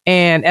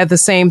 And at the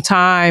same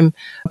time,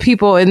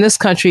 people in this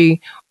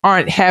country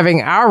aren't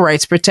having our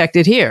rights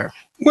protected here.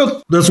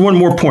 Well, there's one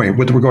more point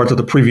with regard to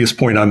the previous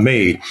point I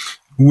made,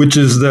 which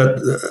is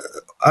that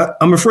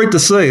I'm afraid to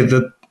say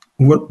that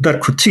that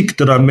critique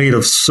that I made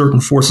of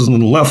certain forces on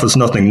the left is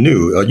nothing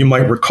new. You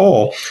might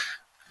recall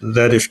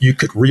that if you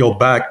could reel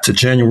back to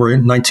January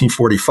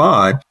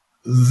 1945,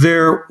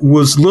 there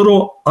was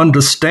little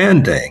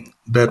understanding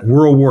that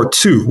World War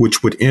II,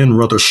 which would end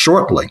rather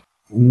shortly,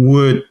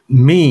 would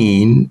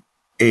mean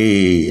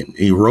an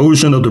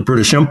erosion of the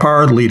British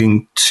Empire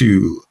leading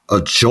to a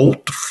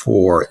jolt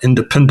for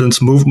independence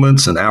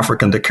movements in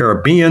Africa and the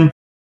Caribbean,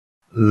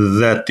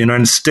 that the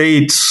United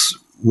States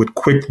would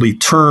quickly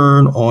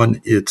turn on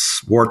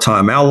its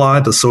wartime ally,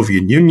 the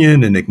Soviet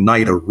Union, and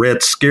ignite a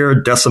Red Scare,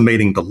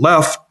 decimating the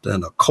left,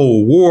 and a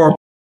Cold War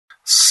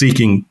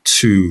seeking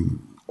to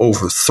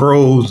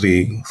overthrow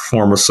the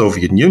former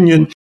Soviet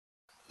Union,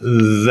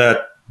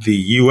 that the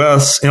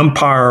U.S.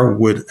 empire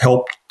would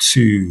help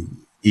to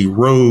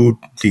erode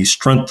the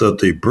strength of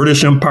the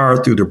British Empire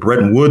through the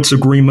Bretton Woods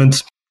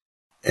agreements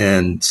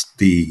and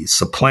the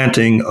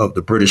supplanting of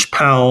the British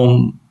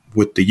pound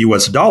with the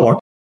U.S. dollar.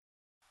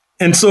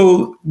 And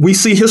so we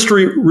see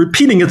history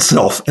repeating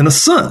itself in a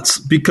sense,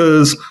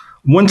 because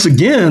once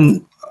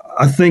again,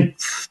 I think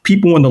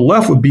people on the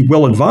left would be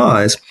well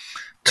advised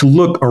to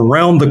look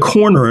around the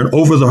corner and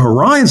over the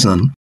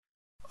horizon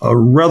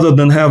rather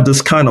than have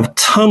this kind of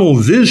tunnel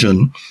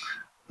vision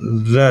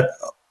that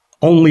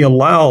only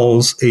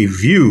allows a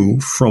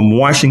view from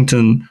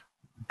Washington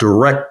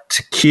direct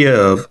to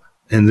Kiev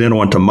and then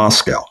on to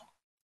Moscow.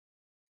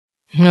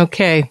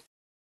 Okay.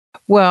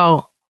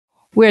 Well,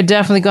 we're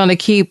definitely going to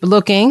keep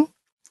looking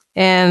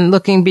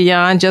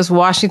beyond just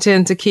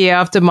Washington to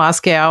Kiev to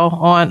Moscow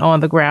on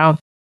the ground.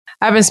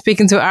 I've been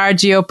speaking to our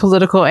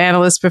geopolitical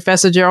analyst,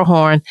 Professor Gerald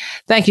Horne.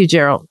 Thank you,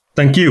 Gerald.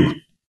 Thank you.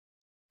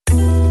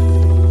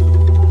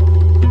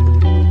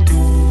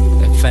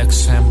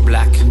 FXM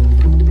Black.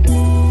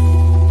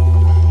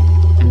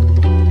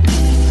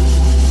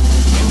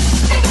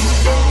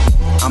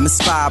 I'm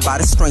inspired by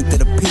the strength of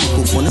the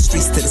people. From the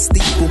streets to the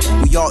steeple,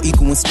 we all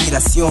equal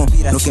inspiración.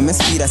 Lo que me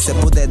inspira es el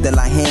poder de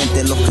la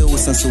gente, lo que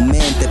usan su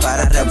mente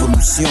para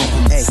revolución.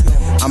 Hey,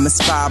 I'm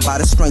inspired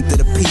by the strength of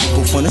the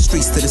people. From the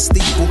streets to the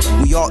steeple,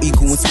 we all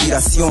equal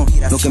inspiración.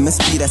 Lo que me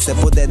inspira es el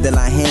poder de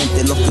la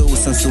gente, lo que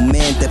usan su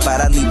mente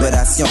para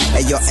liberación.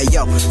 Hey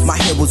yo, my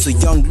heroes are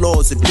young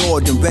lords,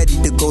 adored and ready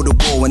to go to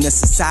war in a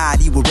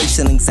society with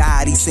racial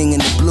anxiety, singing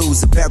the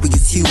blues of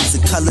various hues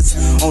and colors.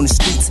 On the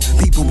streets,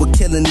 people were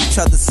killing each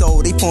other, so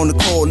they formed a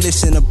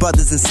coalition of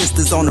brothers and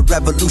sisters on a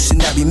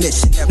revolutionary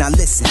mission. Now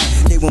listen,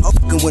 they weren't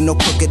fucking with no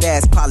crooked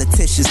ass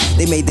politicians.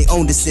 They made their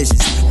own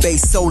decisions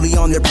based solely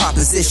on their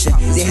proposition.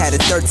 They had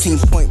a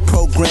 13-point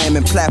program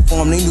and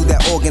platform. They knew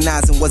that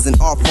organizing was an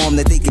art form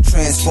that they could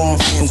transform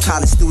from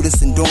college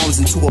students and dorms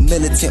into a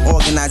militant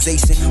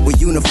organization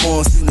with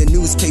uniforms. The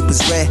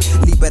newspapers read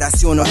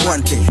Liberación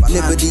Aguante,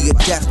 liberty or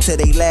death to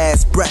their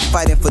last breath,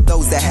 fighting for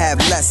those that have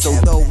less. So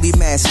though we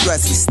mad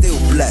stress, we still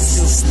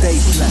blessed. Stay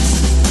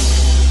blessed.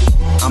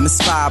 I'm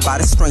inspired by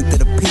the strength of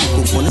the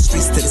people. From the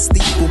streets to the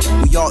steeple,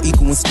 we all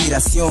equal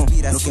inspiración.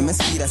 Lo que me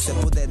inspira es el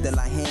poder de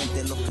la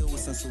gente, lo que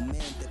usan su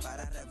mente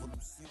para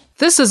revolución.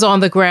 This is On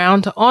the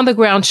Ground,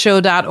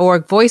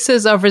 onthegroundshow.org,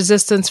 Voices of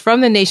Resistance from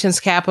the nation's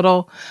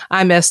capital.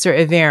 I'm Esther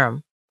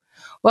Iverem.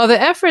 Well,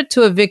 the effort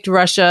to evict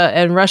Russia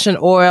and Russian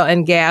oil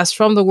and gas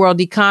from the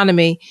world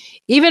economy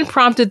even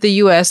prompted the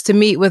U.S. to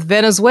meet with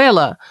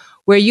Venezuela,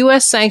 where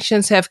U.S.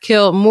 sanctions have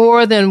killed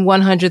more than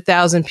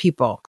 100,000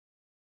 people.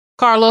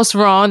 Carlos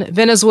Ron,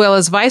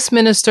 Venezuela's Vice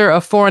Minister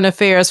of Foreign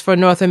Affairs for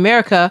North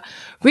America,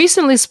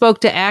 recently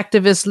spoke to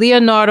activists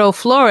Leonardo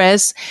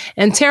Flores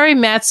and Terry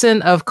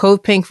Matson of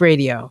Code Pink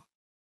Radio.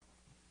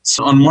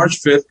 So on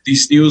March 5th,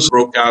 this news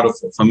broke out of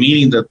a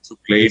meeting that took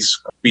place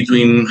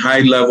between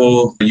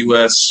high-level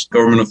U.S.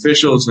 government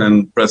officials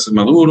and President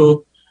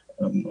Maduro,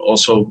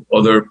 also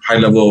other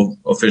high-level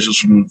officials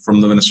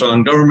from the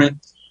Venezuelan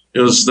government. It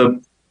was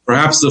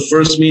perhaps the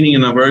first meeting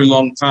in a very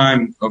long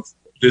time of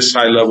this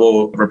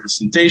high-level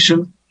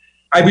representation.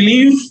 I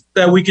believe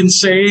that we can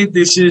say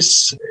this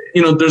is,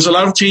 there's a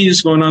lot of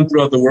changes going on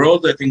throughout the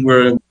world. I think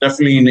we're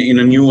definitely in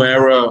a new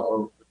era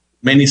of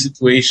many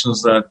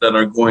situations that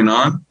are going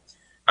on.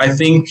 I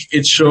think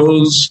it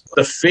shows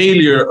the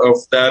failure of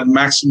that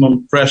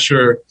maximum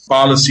pressure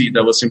policy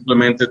that was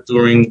implemented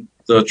during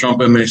the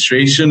Trump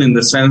administration, in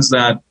the sense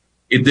that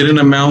it didn't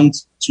amount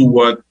to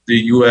what the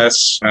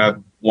U.S.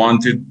 had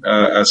wanted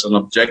as an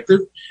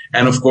objective.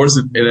 And of course,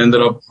 it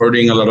ended up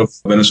hurting a lot of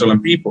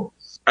Venezuelan people.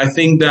 I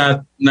think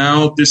that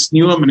now this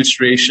new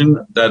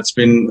administration that's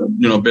been,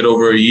 a bit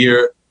over a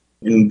year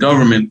in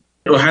government,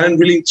 hadn't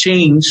really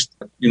changed,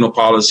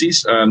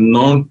 policies.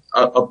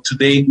 Up to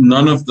date,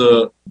 none of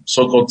the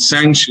so-called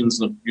sanctions,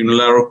 the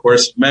unilateral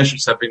coercive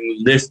measures have been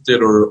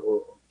lifted or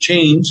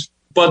changed.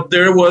 But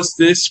there was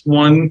this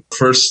one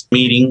first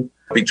meeting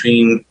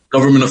between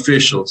government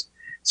officials.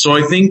 So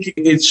I think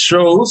it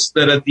shows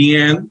that at the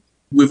end,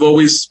 we've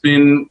always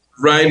been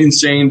right in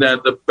saying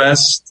that the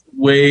best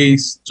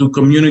ways to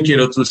communicate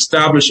or to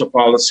establish a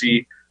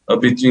policy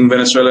between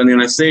Venezuela and the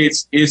United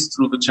States is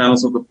through the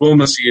channels of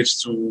diplomacy,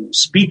 is through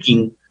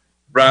speaking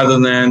rather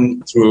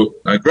than through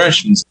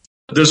aggressions.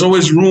 There's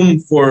always room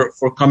for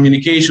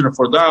communication or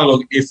for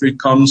dialogue if it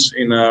comes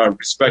in a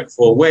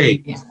respectful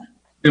way. Yeah.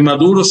 And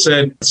Maduro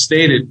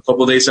stated a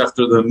couple of days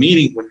after the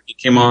meeting, when he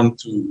came on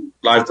to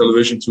live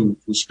television to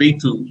speak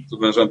to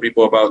Venezuelan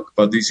people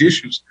about these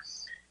issues,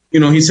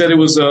 he said it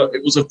was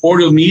a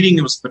cordial meeting,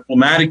 it was a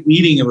diplomatic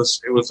meeting, it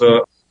was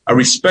a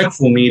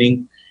respectful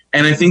meeting.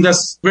 And I think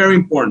that's very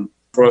important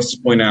for us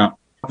to point out.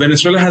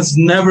 Venezuela has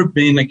never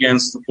been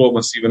against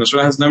diplomacy.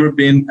 Venezuela has never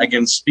been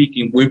against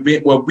speaking.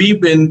 What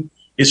we've been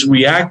is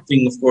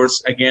reacting, of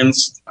course,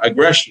 against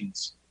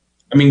aggressions.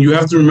 I mean, you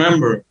have to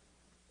remember,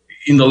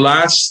 in the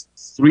last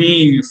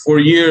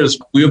 3-4 years,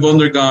 we have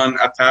undergone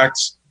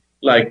attacks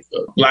like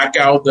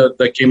blackout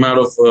that came out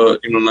of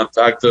an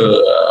attack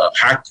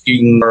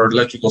hacking our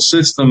electrical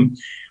system,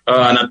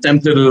 an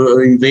attempted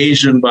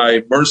invasion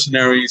by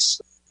mercenaries,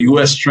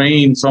 U.S.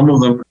 trained, some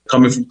of them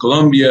coming from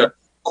Colombia,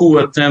 coup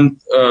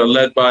attempt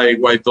led by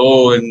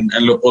Guaidó and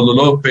Leopoldo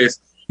López,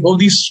 all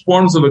these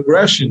forms of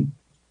aggression.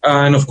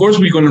 And of course,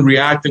 we're going to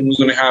react and we're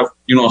going to have,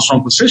 a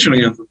strong position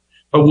against it.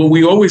 But what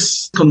we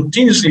always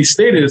continuously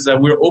stated is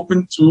that we're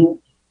open to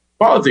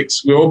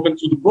politics, we're open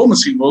to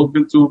diplomacy, we're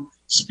open to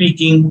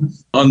speaking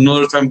on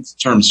another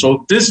terms.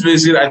 So this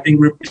visit, I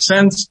think,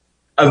 represents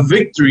a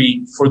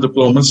victory for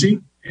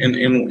diplomacy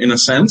in a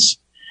sense.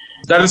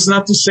 That is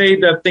not to say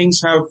that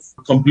things have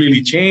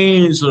completely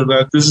changed or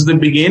that this is the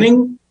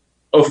beginning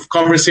of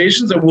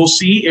conversations that we'll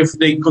see if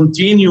they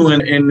continue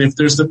and if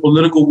there's the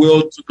political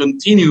will to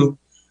continue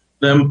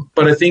them.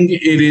 But I think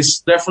it is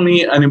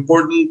definitely an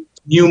important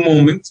new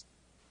moment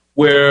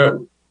where,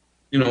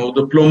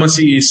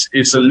 diplomacy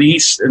is at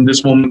least in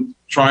this moment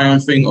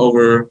triumphing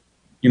over,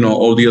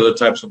 all the other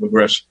types of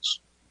aggressions.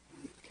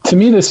 To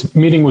me, this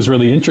meeting was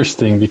really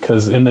interesting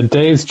because in the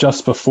days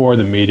just before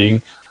the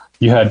meeting,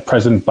 you had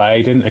President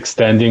Biden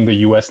extending the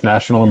U.S.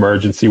 national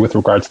emergency with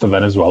regards to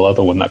Venezuela,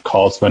 the one that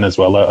calls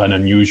Venezuela an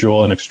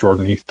unusual and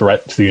extraordinary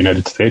threat to the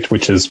United States,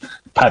 which is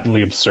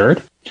patently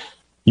absurd.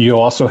 You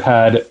also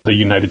had the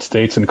United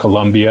States and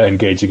Colombia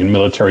engaging in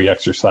military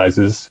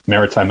exercises,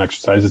 maritime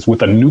exercises,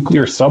 with a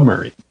nuclear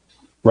submarine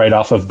right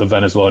off of the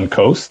Venezuelan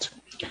coast.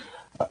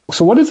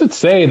 So what does it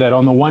say that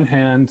on the one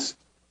hand,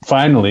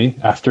 finally,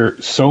 after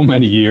so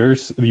many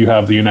years, you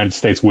have the United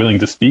States willing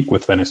to speak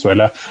with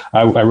Venezuela?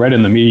 I read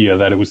in the media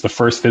that it was the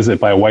first visit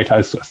by a White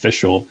House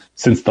official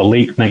since the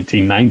late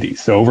 1990s,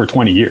 so over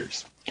 20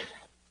 years.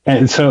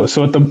 And so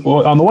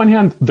on the one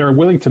hand, they're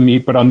willing to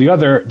meet, but on the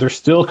other, they're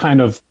still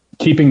kind of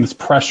keeping this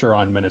pressure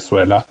on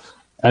Venezuela.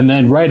 And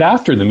then right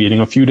after the meeting,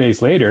 a few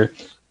days later,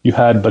 you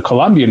had the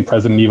Colombian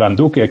president, Iván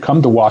Duque,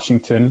 come to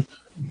Washington,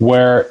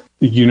 where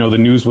the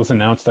news was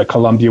announced that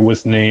Colombia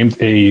was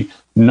named a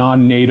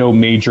non-NATO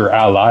major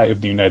ally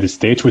of the United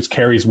States, which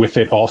carries with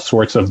it all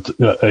sorts of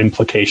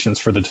implications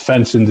for the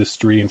defense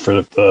industry and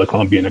for the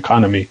Colombian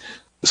economy.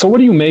 So what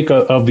do you make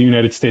of the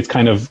United States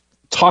kind of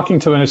talking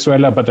to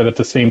Venezuela, but at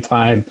the same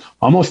time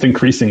almost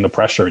increasing the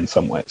pressure in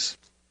some ways?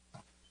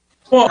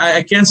 Well,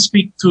 I can't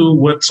speak to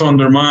what's on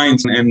their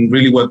minds and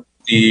really what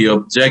the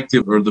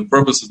objective or the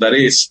purpose of that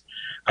is.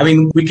 I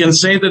mean, we can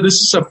say that this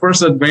is a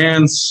first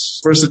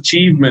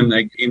achievement,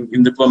 like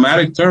in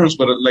diplomatic terms.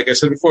 But like I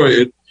said before,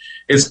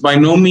 it's by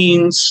no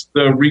means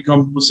the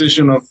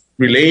recomposition of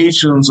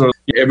relations or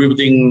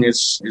everything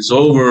is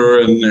over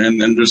and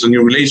there's a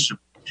new relationship.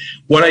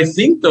 What I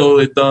think, though,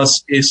 it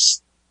does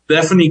is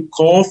definitely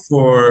call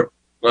for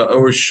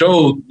or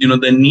show,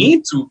 the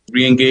need to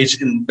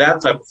re-engage in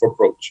that type of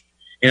approach,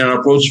 in an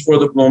approach for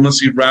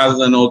diplomacy rather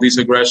than all these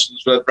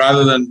aggressions,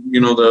 rather than,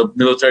 the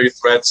military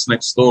threats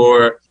next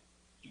door.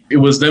 It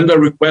was them that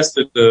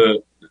requested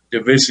the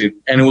visit,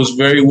 and it was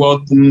very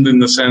welcomed in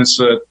the sense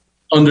that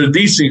under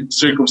these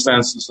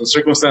circumstances, the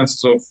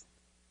circumstances of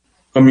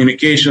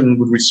communication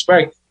with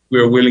respect, we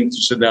are willing to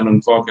sit down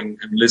and talk and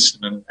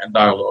listen and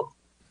dialogue.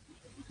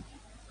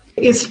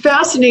 It's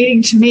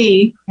fascinating to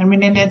me. I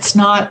mean, and it's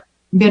not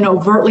been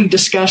overtly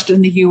discussed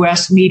in the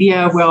U.S.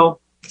 media.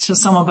 Well, to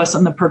some of us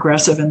on the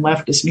progressive and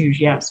leftist news,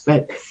 yes.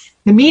 But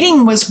the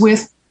meeting was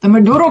with the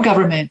Maduro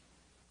government,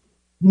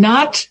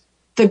 not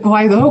the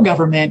Guaido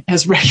government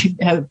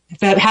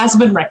that has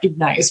been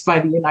recognized by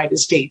the United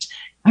States.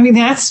 I mean,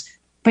 that's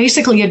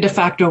basically a de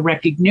facto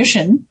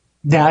recognition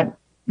that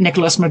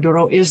Nicolas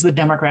Maduro is the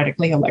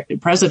democratically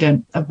elected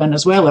president of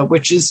Venezuela,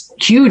 which is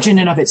huge in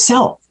and of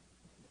itself.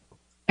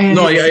 And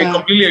I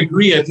completely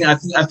agree. I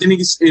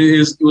think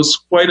it's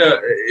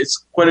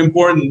quite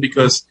important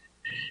because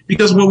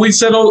what we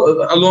said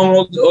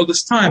all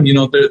this time,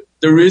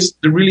 there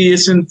really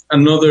isn't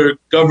another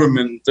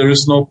government. There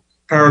is no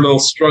parallel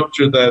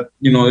structure that,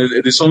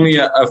 it is only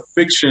a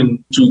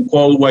fiction to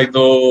call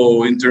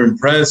Guaido interim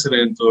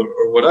president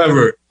or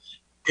whatever.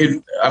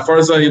 As far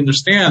as I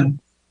understand,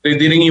 they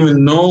didn't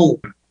even know,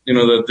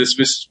 that this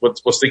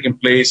was taking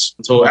place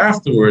until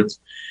afterwards.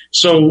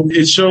 So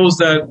it shows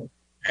that,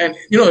 and,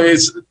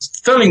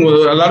 it's telling a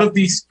lot of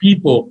these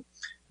people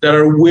that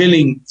are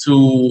willing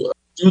to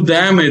do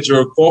damage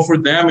or call for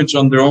damage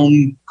on their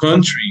own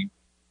country,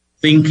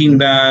 thinking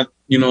that,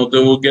 they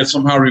will get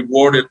somehow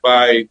rewarded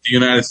by the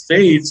United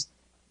States.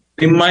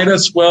 They might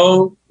as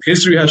well,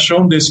 history has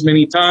shown this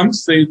many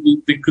times, they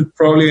could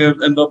probably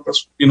end up,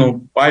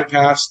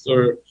 bypassed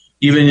or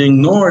even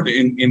ignored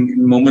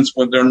in moments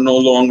when they're no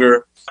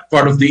longer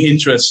part of the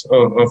interests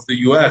of the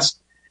U.S.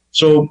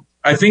 So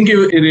I think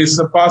it is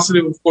a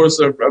positive, of course,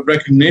 a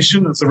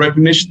recognition. It's a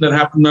recognition that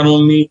happened not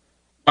only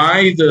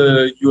by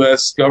the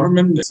U.S.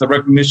 government, it's a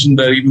recognition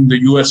that even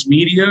the U.S.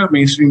 media,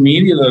 mainstream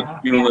media,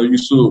 that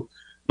used to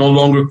no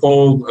longer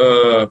call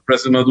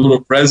President Maduro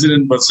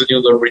president, but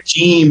the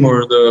regime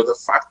or the de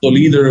facto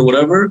leader or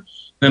whatever.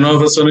 Then all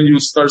of a sudden you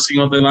start seeing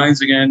on the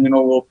lines again,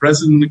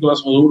 President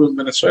Nicolas Maduro in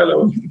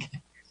Venezuela.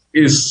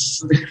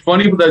 It's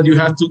funny that you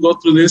have to go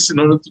through this in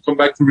order to come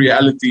back to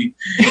reality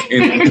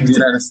in the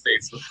United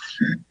States.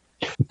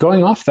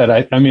 Going off that,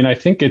 I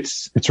think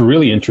it's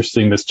really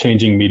interesting, this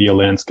changing media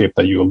landscape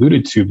that you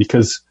alluded to,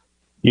 because,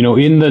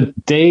 in the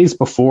days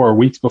before,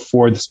 weeks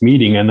before this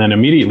meeting, and then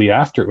immediately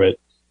after it,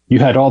 you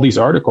had all these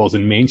articles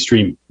in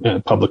mainstream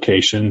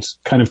publications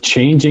kind of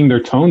changing their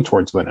tone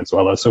towards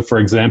Venezuela. So, for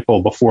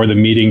example, before the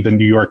meeting, the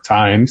New York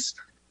Times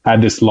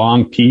had this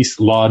long piece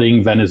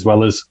lauding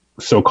Venezuela's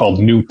so-called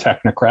new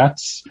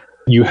technocrats.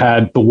 You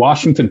had the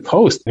Washington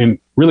Post, and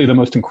really the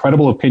most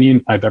incredible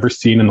opinion I've ever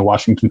seen in the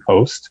Washington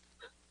Post,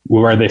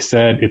 where they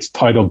said it's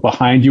titled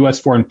 "Behind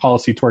U.S. Foreign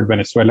Policy Toward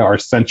Venezuela Are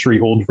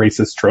Century-Old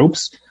Racist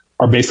Tropes,"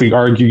 are basically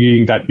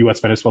arguing that U.S.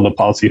 Venezuela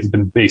policy has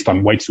been based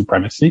on white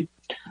supremacy.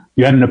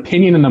 You had an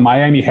opinion in the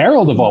Miami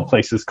Herald, of all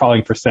places,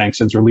 calling for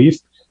sanctions relief.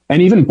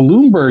 And even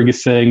Bloomberg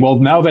is saying, well,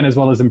 now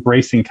Venezuela is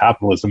embracing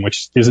capitalism,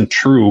 which isn't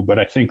true. But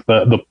I think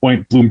the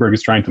point Bloomberg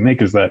is trying to make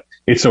is that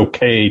it's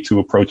okay to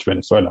approach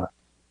Venezuela.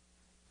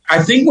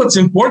 I think what's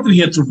important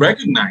here to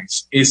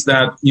recognize is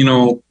that,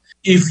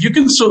 if you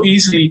can so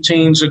easily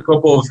change a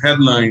couple of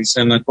headlines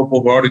and a couple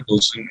of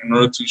articles in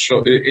order to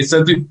show,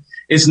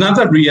 it's not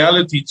that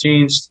reality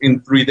changed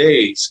in 3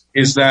 days.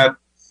 It's that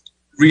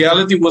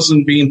reality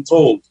wasn't being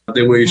told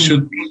the way it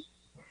should be.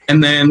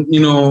 And then,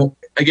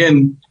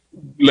 again,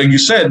 like you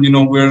said,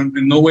 we're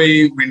in no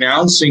way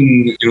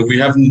renouncing, we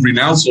haven't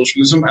renounced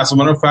socialism. As a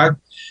matter of fact,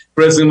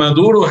 President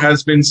Maduro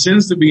has been,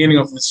 since the beginning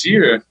of this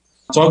year,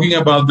 talking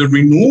about the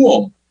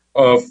renewal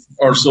of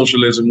our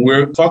socialism.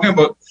 We're talking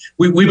about,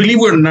 we believe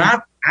we're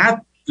not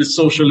at the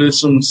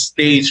socialism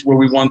stage where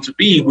we want to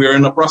be. We're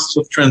in a process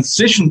of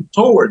transition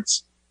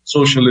towards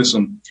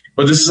socialism.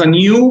 But this is a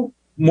new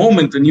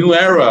moment, a new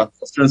era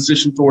of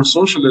transition towards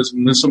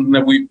socialism. This is something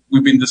that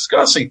we've been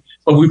discussing,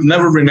 but we've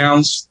never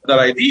renounced that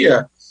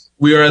idea.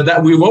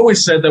 We've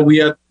always said that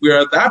we are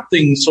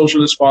adapting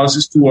socialist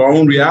policies to our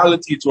own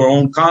reality, to our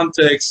own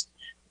context,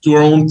 to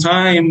our own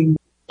time.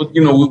 But,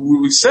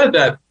 we said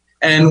that.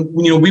 And,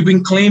 we've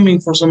been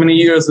claiming for so many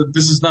years that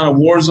this is not a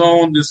war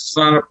zone. This is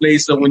not a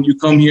place that when you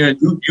come here,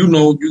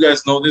 you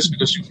guys know this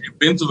because you've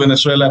been to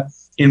Venezuela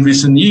in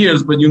recent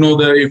years. But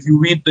that if you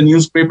read the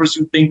newspapers,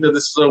 you think that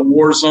this is a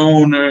war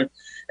zone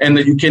and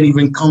that you can't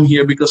even come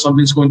here because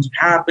something's going to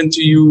happen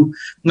to you.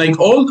 Like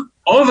all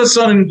of a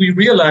sudden we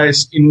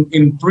realized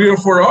in 3 or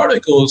 4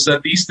 articles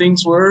that these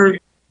things were,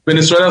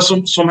 Venezuela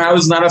somehow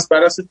is not as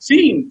bad as it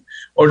seemed,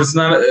 or it's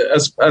not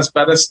as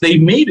bad as they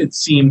made it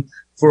seem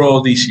for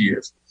all these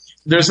years.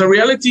 There's a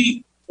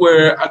reality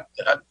where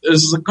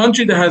this is a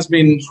country that has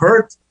been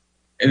hurt,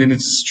 and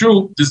it's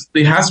true,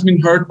 it has been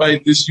hurt by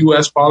this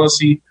U.S.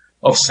 policy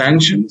of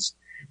sanctions.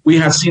 We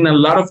have seen a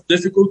lot of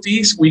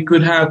difficulties. We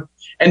could have,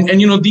 and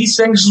these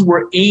sanctions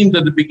were aimed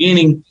at the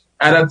beginning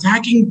at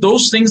attacking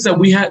those things that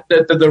we had,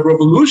 that the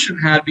revolution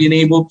had been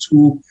able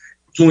to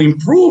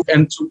improve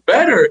and to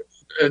better,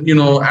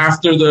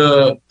 after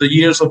the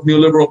years of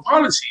neoliberal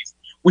policies.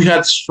 We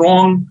had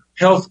strong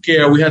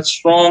healthcare, we had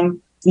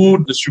strong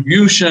food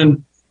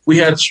distribution, we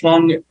had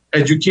strong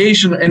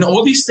education, and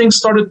all these things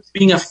started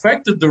being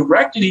affected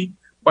directly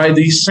by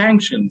these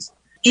sanctions.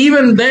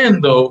 Even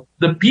then, though,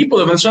 the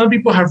Venezuelan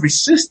people have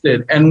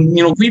resisted, and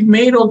we've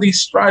made all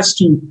these strides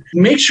to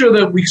make sure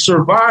that we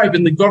survive,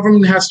 and the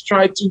government has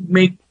tried to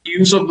make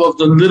use of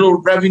the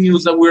little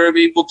revenues that we're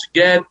able to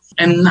get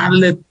and not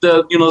let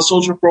the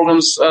social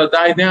programs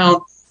die down.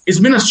 It's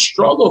been a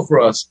struggle for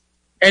us,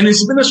 and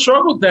it's been a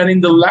struggle that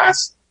in the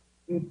last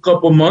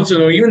couple of months,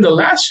 or even the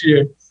last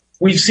year,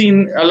 we've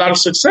seen a lot of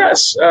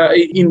success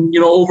in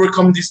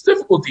overcoming these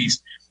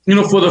difficulties.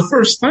 For the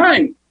first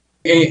time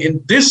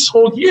in this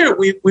whole year,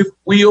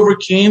 we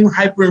overcame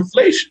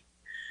hyperinflation.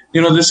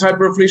 This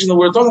hyperinflation that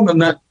we're talking about,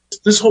 that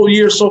this whole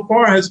year so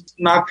far has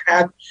not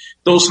had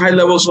those high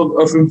levels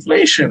of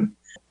inflation.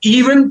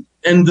 Even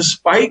and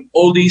despite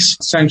all these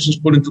sanctions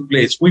put into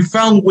place, we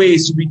found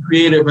ways to be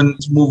creative and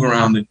to move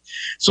around it.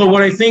 So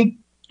what I think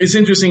is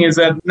interesting is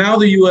that now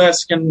the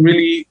U.S. can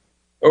really,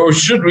 or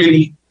should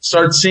really,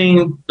 start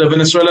seeing the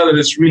Venezuela that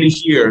is really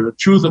here, the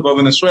truth about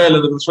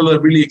Venezuela, the Venezuela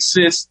that really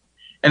exists,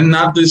 and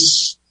not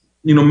this,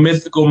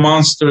 mythical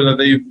monster that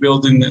they've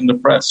built in the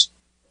press.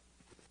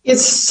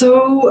 It's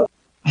so,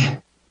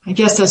 I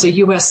guess as a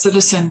U.S.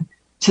 citizen,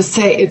 to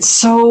say it's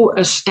so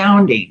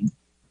astounding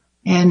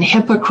and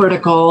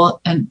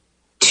hypocritical, and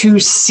to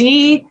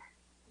see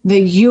the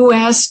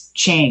U.S.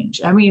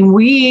 change. I mean,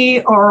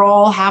 we are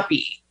all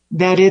happy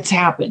that it's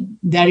happened,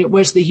 that it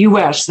was the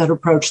U.S. that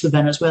approached the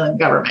Venezuelan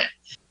government.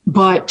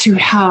 But to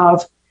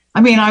have,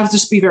 I'll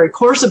just be very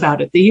coarse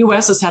about it. The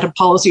U.S. has had a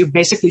policy of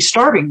basically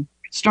starving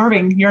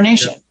your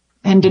nation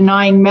and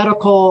denying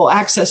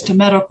access to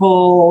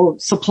medical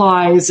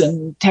supplies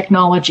and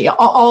technology,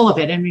 all of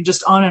it.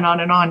 Just on and on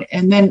and on.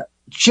 And then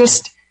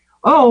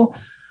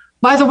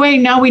by the way,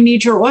 now we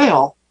need your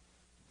oil.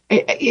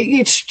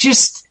 It's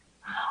just,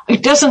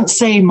 it doesn't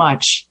say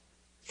much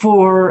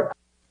for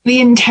the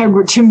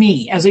integrity, to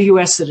me as a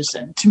U.S.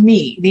 citizen,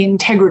 the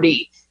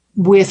integrity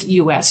with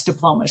U.S.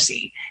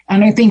 diplomacy.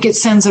 And I think it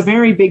sends a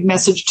very big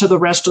message to the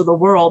rest of the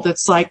world.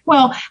 It's like,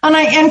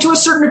 and to a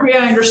certain degree,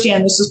 I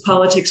understand this is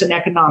politics and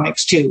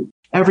economics too.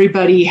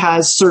 Everybody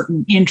has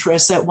certain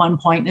interests at one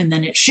point, and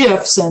then it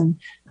shifts and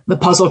the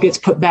puzzle gets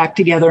put back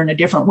together in a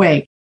different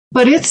way.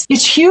 But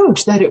it's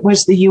huge that it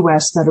was the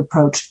U.S. that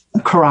approached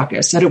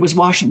Caracas, that it was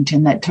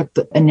Washington that took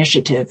the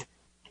initiative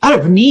out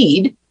of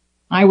need.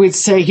 I would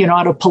say,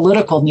 out of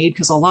political need,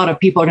 because a lot of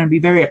people are going to be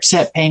very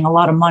upset paying a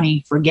lot of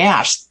money for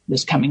gas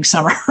this coming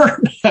summer.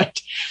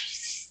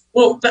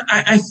 Well,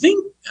 I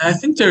think,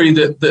 Terry,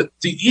 that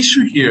the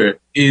issue here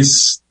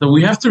is that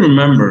we have to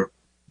remember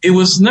it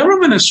was never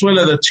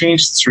Venezuela that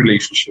changed its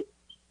relationship.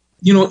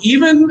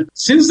 Even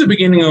since the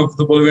beginning of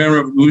the Bolivarian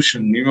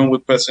Revolution, even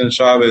with President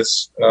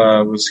Chavez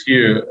was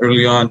here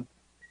early on,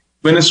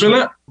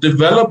 Venezuela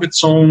developed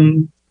its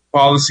own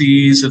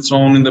policies, its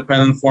own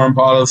independent foreign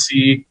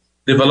policy,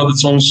 developed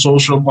its own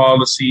social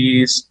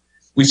policies.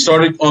 We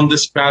started on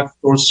this path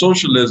towards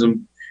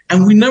socialism,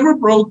 and we never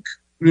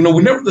we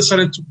never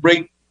decided to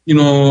break,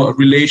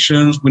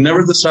 relations. We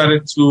never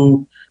decided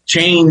to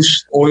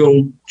change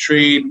oil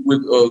trade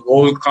with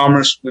oil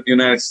commerce with the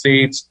United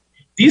States.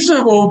 These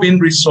have all been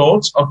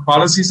results of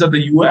policies that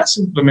the U.S.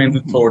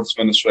 implemented towards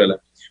Venezuela.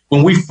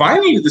 When we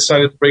finally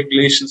decided to break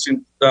relations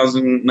in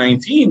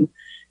 2019,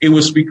 it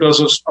was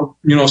because of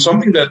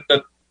something that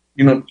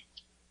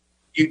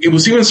it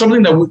was even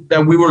something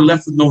that we were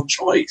left with no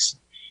choice.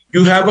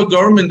 You have a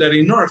government that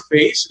in our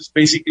face is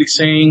basically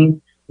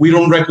saying, we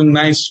don't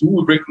recognize who,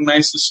 we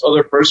recognize this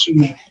other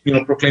person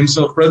who, proclaims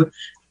self-president.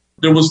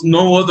 There was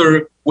no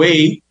other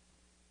way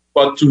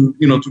but to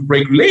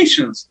break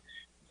relations.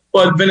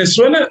 But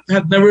Venezuela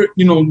had never,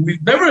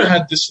 we've never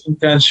had this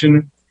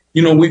intention.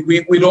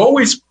 We'd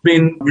always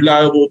been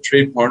reliable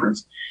trade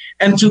partners.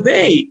 And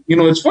today,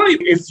 it's funny,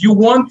 if you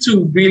want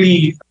to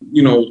really,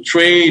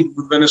 trade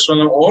with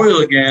Venezuelan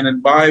oil again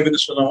and buy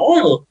Venezuelan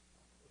oil,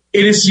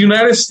 it is the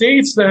United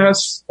States that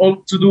has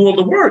to do all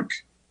the work.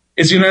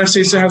 It's the United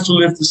States that has to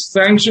lift the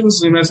sanctions.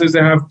 The United States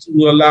that have to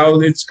allow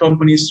its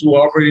companies to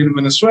operate in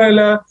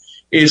Venezuela.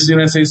 It's the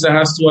United States that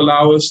has to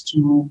allow us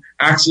to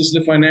access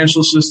the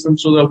financial system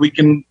so that we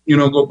can,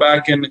 go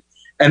back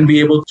and be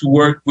able to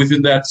work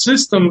within that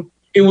system.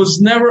 It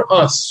was never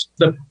us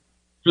that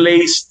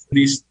placed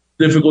these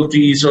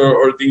difficulties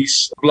or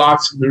these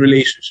blocks in the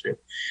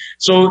relationship.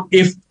 So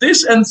if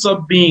this ends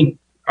up being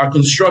a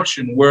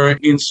construction where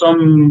in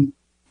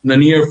the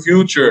near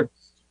future,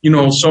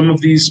 some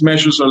of these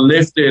measures are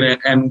lifted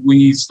and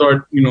we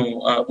start,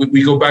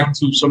 we go back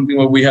to something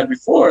what we had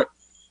before.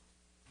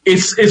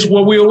 It's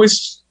what we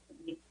always,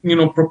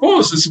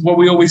 proposed. It's what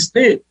we always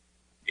did.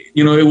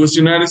 It was the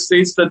United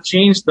States that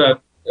changed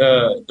that,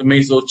 that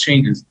made those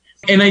changes.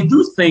 And I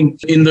do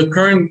think in the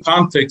current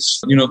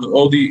context,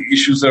 all the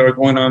issues that are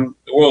going on in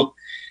the world,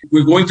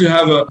 we're going to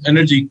have an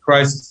energy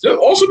crisis.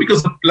 Also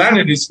because the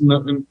planet is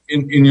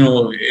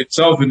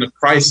itself in a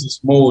crisis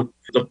mode.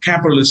 The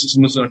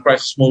capitalism is in a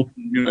crisis mode.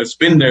 It's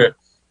been there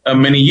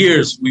many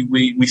years.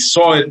 We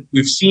saw it.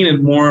 We've seen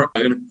it more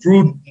in a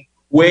crude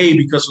way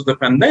because of the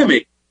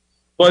pandemic.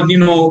 But,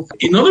 in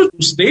order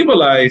to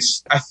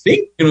stabilize, I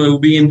think, it will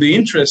be in the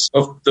interest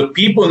of the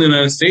people in the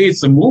United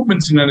States, the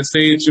movements in the United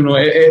States,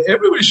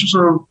 everybody should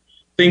sort of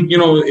think,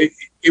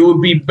 it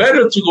would be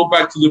better to go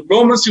back to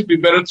diplomacy. It would be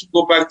better to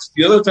go back to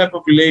the other type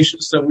of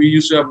relations that we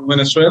used to have in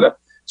Venezuela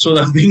so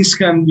that things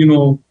can,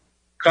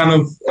 kind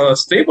of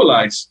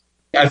stabilize.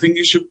 I think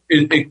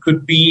it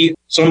could be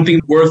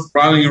something worth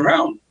rallying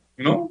around,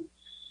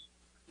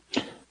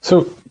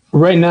 So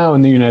right now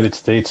in the United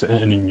States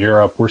and in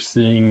Europe, we're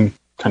seeing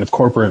kind of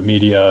corporate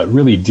media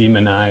really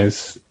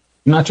demonize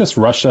not just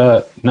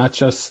Russia, not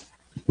just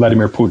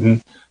Vladimir Putin,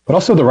 but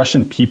also the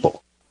Russian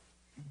people.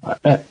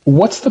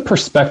 What's the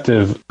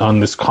perspective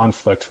on this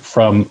conflict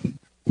from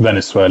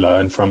Venezuela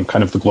and from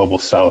kind of the global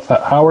south?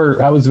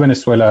 How is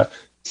Venezuela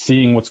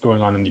seeing what's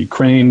going on in the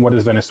Ukraine? What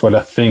does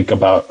Venezuela think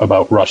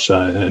about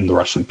Russia and the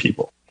Russian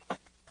people?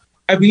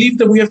 I believe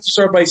that we have to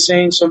start by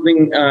saying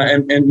something,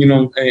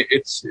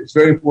 it's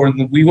very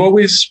important. We've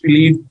always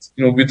believed,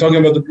 we're talking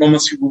about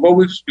diplomacy, we've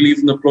always believed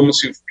in the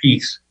diplomacy of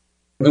peace.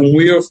 And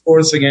we're, of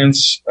course,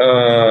 against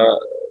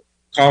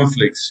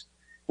conflicts.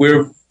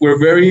 We're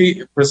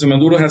very, President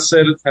Maduro has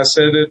said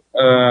it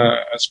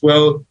as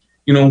well.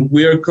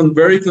 We are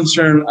very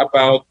concerned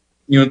about,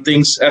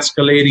 things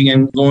escalating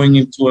and going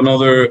into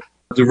another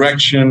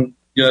direction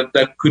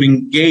that could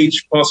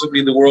engage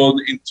possibly the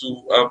world into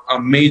a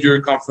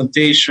major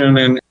confrontation.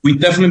 And we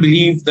definitely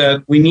believe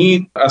that we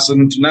need, as an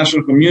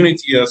international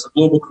community, as a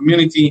global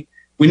community,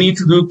 we need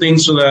to do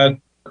things so that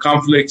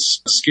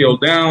conflicts scale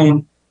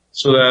down,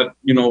 so that,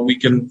 we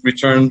can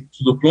return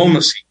to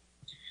diplomacy.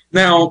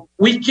 Now,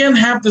 we can't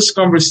have this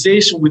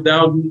conversation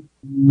without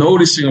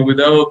noticing or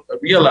without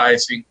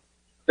realizing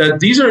that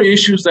these are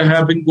issues that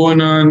have been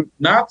going on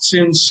not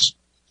since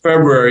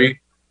February,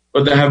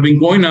 but that have been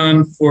going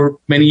on for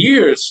many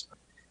years.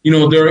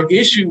 There are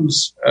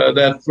issues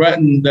that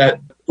threaten, that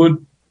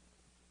put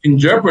in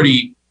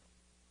jeopardy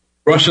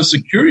Russia's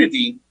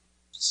security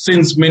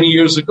since many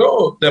years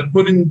ago, that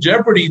put in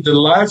jeopardy the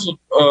lives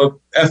of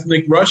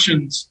ethnic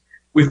Russians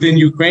within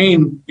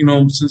Ukraine,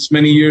 since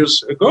many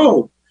years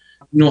ago.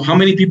 How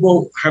many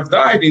people have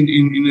died in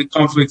the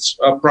conflicts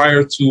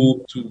prior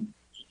to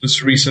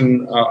this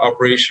recent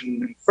operation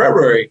in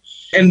February?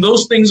 And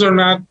those things are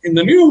not in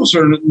the news,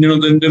 or,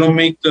 they don't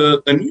make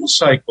the news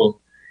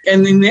cycle.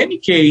 And in any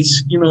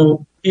case,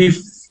 if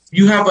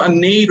you have a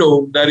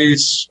NATO that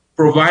is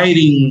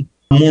providing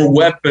more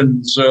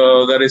weapons,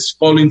 that is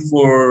calling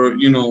for,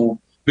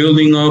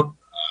 building up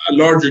a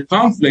larger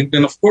conflict,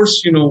 then of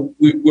course,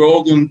 we're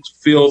all going to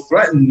feel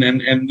threatened.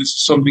 And this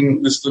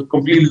is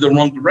completely the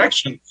wrong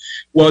direction.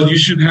 Well,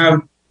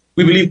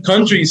 we believe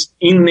countries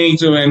in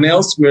NATO and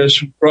elsewhere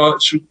should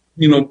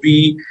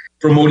be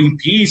promoting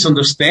peace,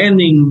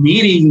 understanding,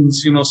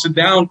 meetings, sit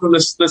down,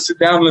 let's sit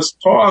down, let's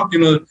talk.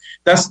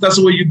 That's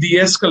the way you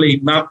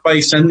de-escalate, not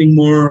by sending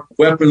more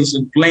weapons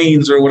and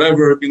planes or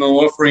whatever,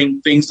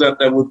 offering things that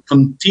would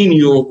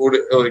continue or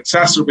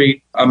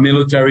exacerbate a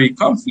military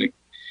conflict.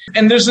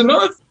 And there's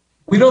another,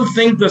 we don't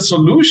think the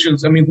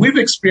solutions, we've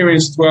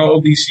experienced throughout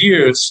all these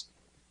years,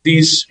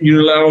 these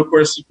unilateral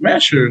coercive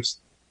measures.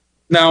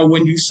 Now,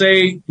 when you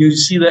see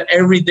that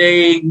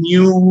everyday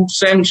new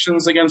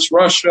sanctions against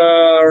Russia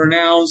are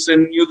announced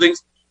and new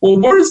things, well,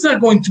 where is that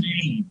going to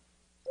lead?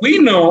 We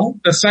know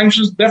that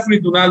sanctions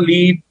definitely do not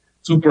lead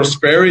to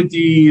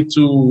prosperity,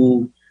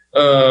 to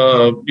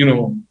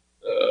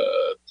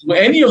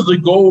any of the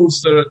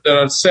goals that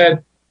are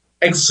set,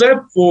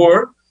 except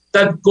for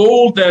that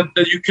goal that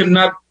you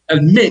cannot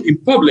admit in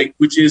public,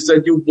 which is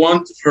that you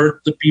want to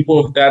hurt the people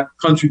of that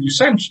country you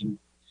sanction.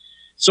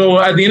 So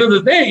at the end of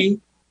the day,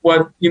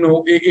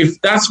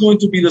 if that's going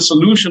to be the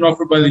solution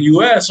offered by the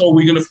U.S., or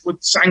we're going to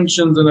put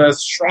sanctions and a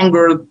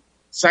stronger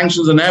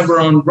sanctions than ever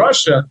on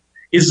Russia,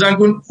 who's that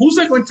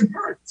going to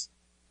hurt?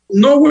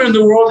 Nowhere in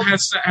the world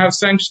have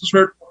sanctions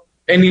hurt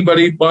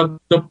anybody but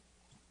the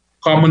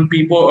common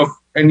people of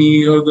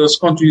any of those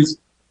countries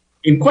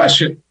in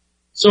question.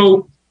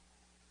 So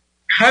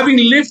having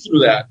lived through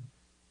that,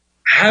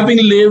 having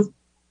lived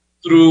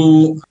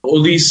through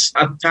all these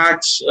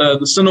attacks,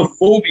 the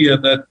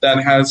xenophobia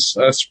that has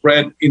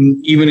spread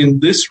even in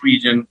this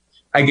region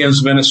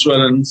against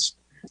Venezuelans.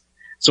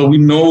 So we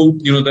know,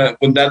 that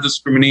when that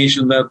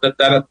discrimination, that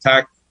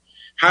attack,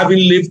 having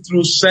lived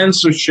through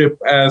censorship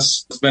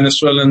as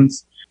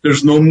Venezuelans,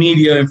 there's no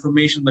media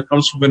information that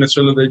comes from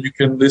Venezuela that you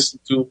can listen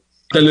to.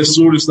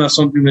 Telesur is not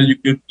something that you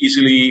could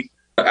easily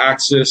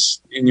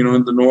access in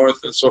the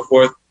north and so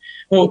forth.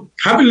 Well,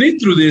 having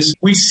lived through this,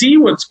 we see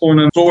what's going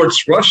on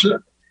towards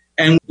Russia.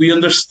 And we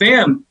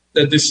understand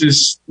that this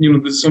is,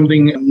 this is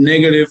something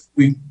negative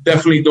we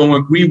definitely don't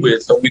agree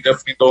with, or we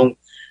definitely don't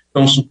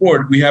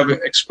support. We have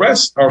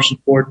expressed our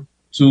support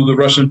to the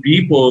Russian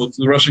people,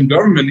 to the Russian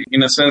government,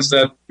 in a sense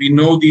that we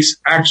know these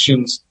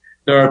actions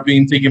that are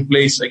being taken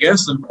place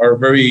against them are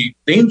very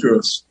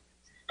dangerous.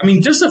 I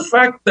mean, just the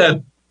fact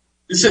that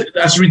this is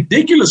as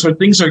ridiculous as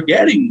things are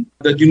getting,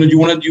 that you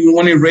want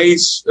to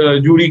erase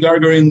Yuri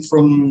Gagarin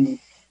from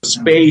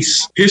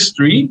space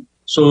history,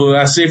 so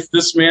as if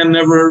this man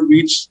never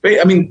reached space.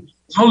 I mean,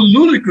 how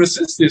ludicrous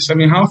is this? I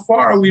mean, how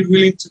far are we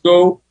willing to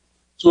go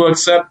to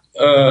accept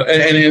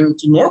and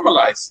to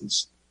normalize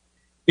this?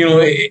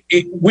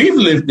 We've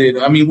lived it.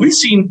 I mean, we've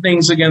seen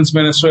things against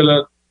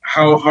Venezuela,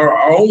 how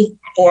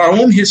our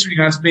own history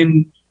has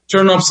been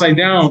turned upside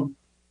down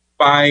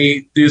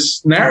by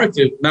this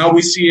narrative. Now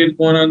we see it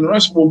going on in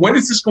Russia. Well, when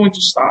is this going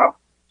to stop?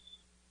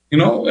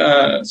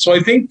 So I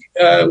think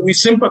we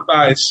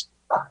sympathize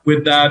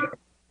with that,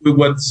 with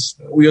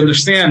we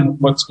understand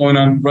what's going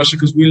on in Russia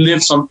because we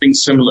live something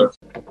similar.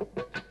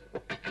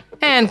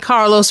 And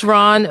Carlos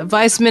Ron,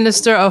 Vice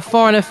Minister of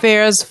Foreign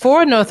Affairs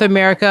for North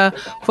America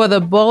for the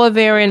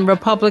Bolivarian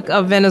Republic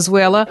of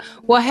Venezuela,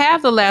 will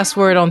have the last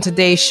word on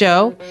today's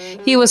show.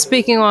 He was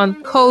speaking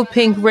on Code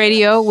Pink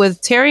Radio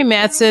with Terry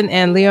Mattson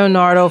and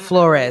Leonardo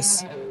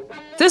Flores.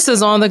 This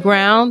is On the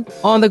Ground,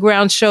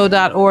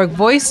 onthegroundshow.org,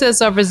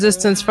 Voices of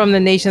Resistance from the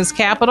nation's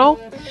capital.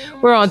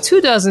 We're on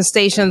 24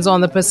 stations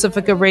on the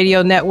Pacifica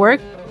Radio Network,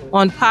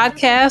 on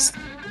podcast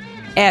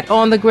at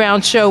On the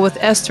Ground Show with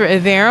Esther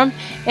Iverem,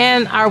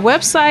 and our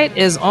website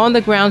is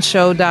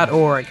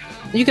onthegroundshow.org.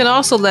 You can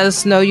also let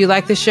us know you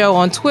like the show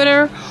on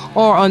Twitter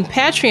or on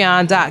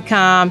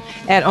patreon.com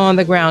at On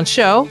the Ground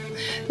Show.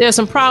 There's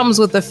some problems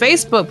with the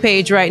Facebook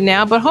page right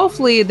now, but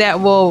hopefully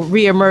that will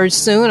reemerge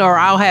soon, or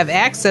I'll have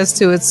access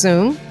to it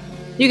soon.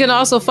 You can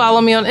also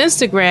follow me on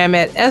Instagram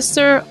at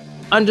Esther_Iverem,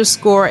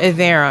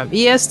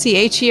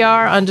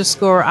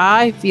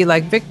 ESTHER_I, V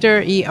like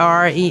Victor,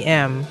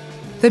 EREM.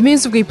 The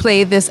music we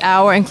played this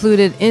hour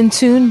included In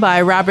Tune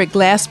by Robert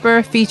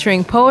Glasper,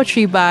 featuring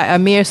poetry by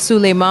Amir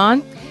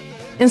Suleiman,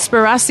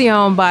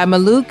 Inspiracion by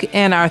Maluk,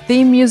 and our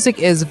theme music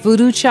is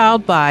Voodoo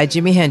Child by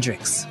Jimi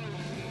Hendrix.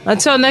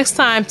 Until next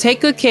time,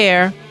 take good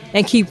care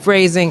and keep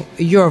raising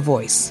your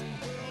voice.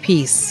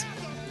 Peace.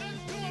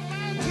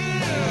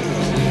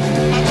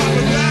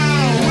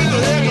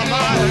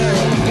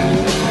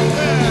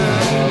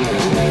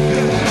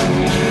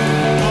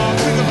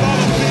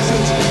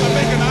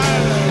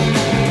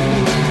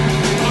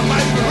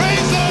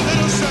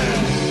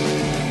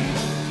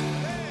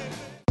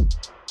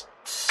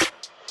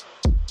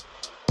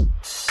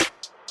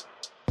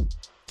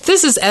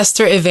 This is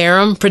Esther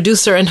Iverem,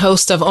 producer and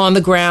host of On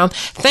the Ground,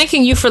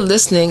 thanking you for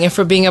listening and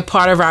for being a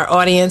part of our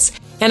audience.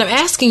 And I'm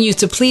asking you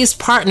to please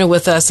partner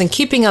with us in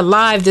keeping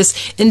alive this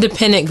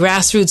independent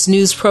grassroots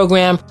news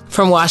program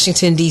from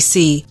Washington,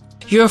 D.C.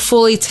 Your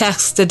fully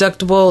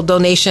tax-deductible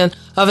donation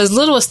of as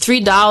little as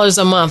 $3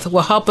 a month will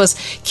help us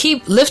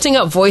keep lifting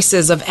up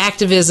voices of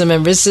activism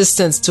and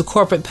resistance to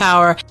corporate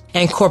power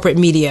and corporate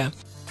media.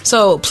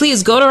 So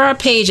please go to our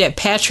page at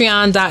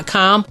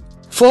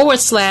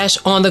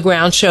patreon.com/On the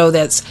Ground Show.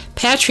 That's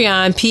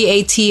Patreon,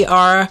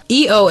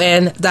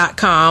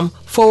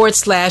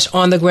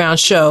 patreon.com/On the Ground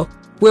Show,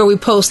 where we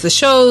post the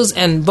shows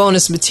and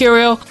bonus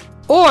material.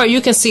 Or you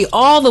can see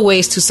all the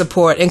ways to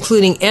support,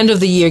 including end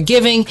of the year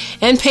giving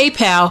and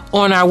PayPal,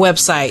 on our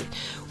website,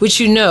 which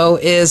you know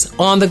is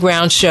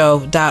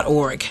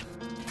onthegroundshow.org.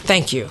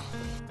 Thank you.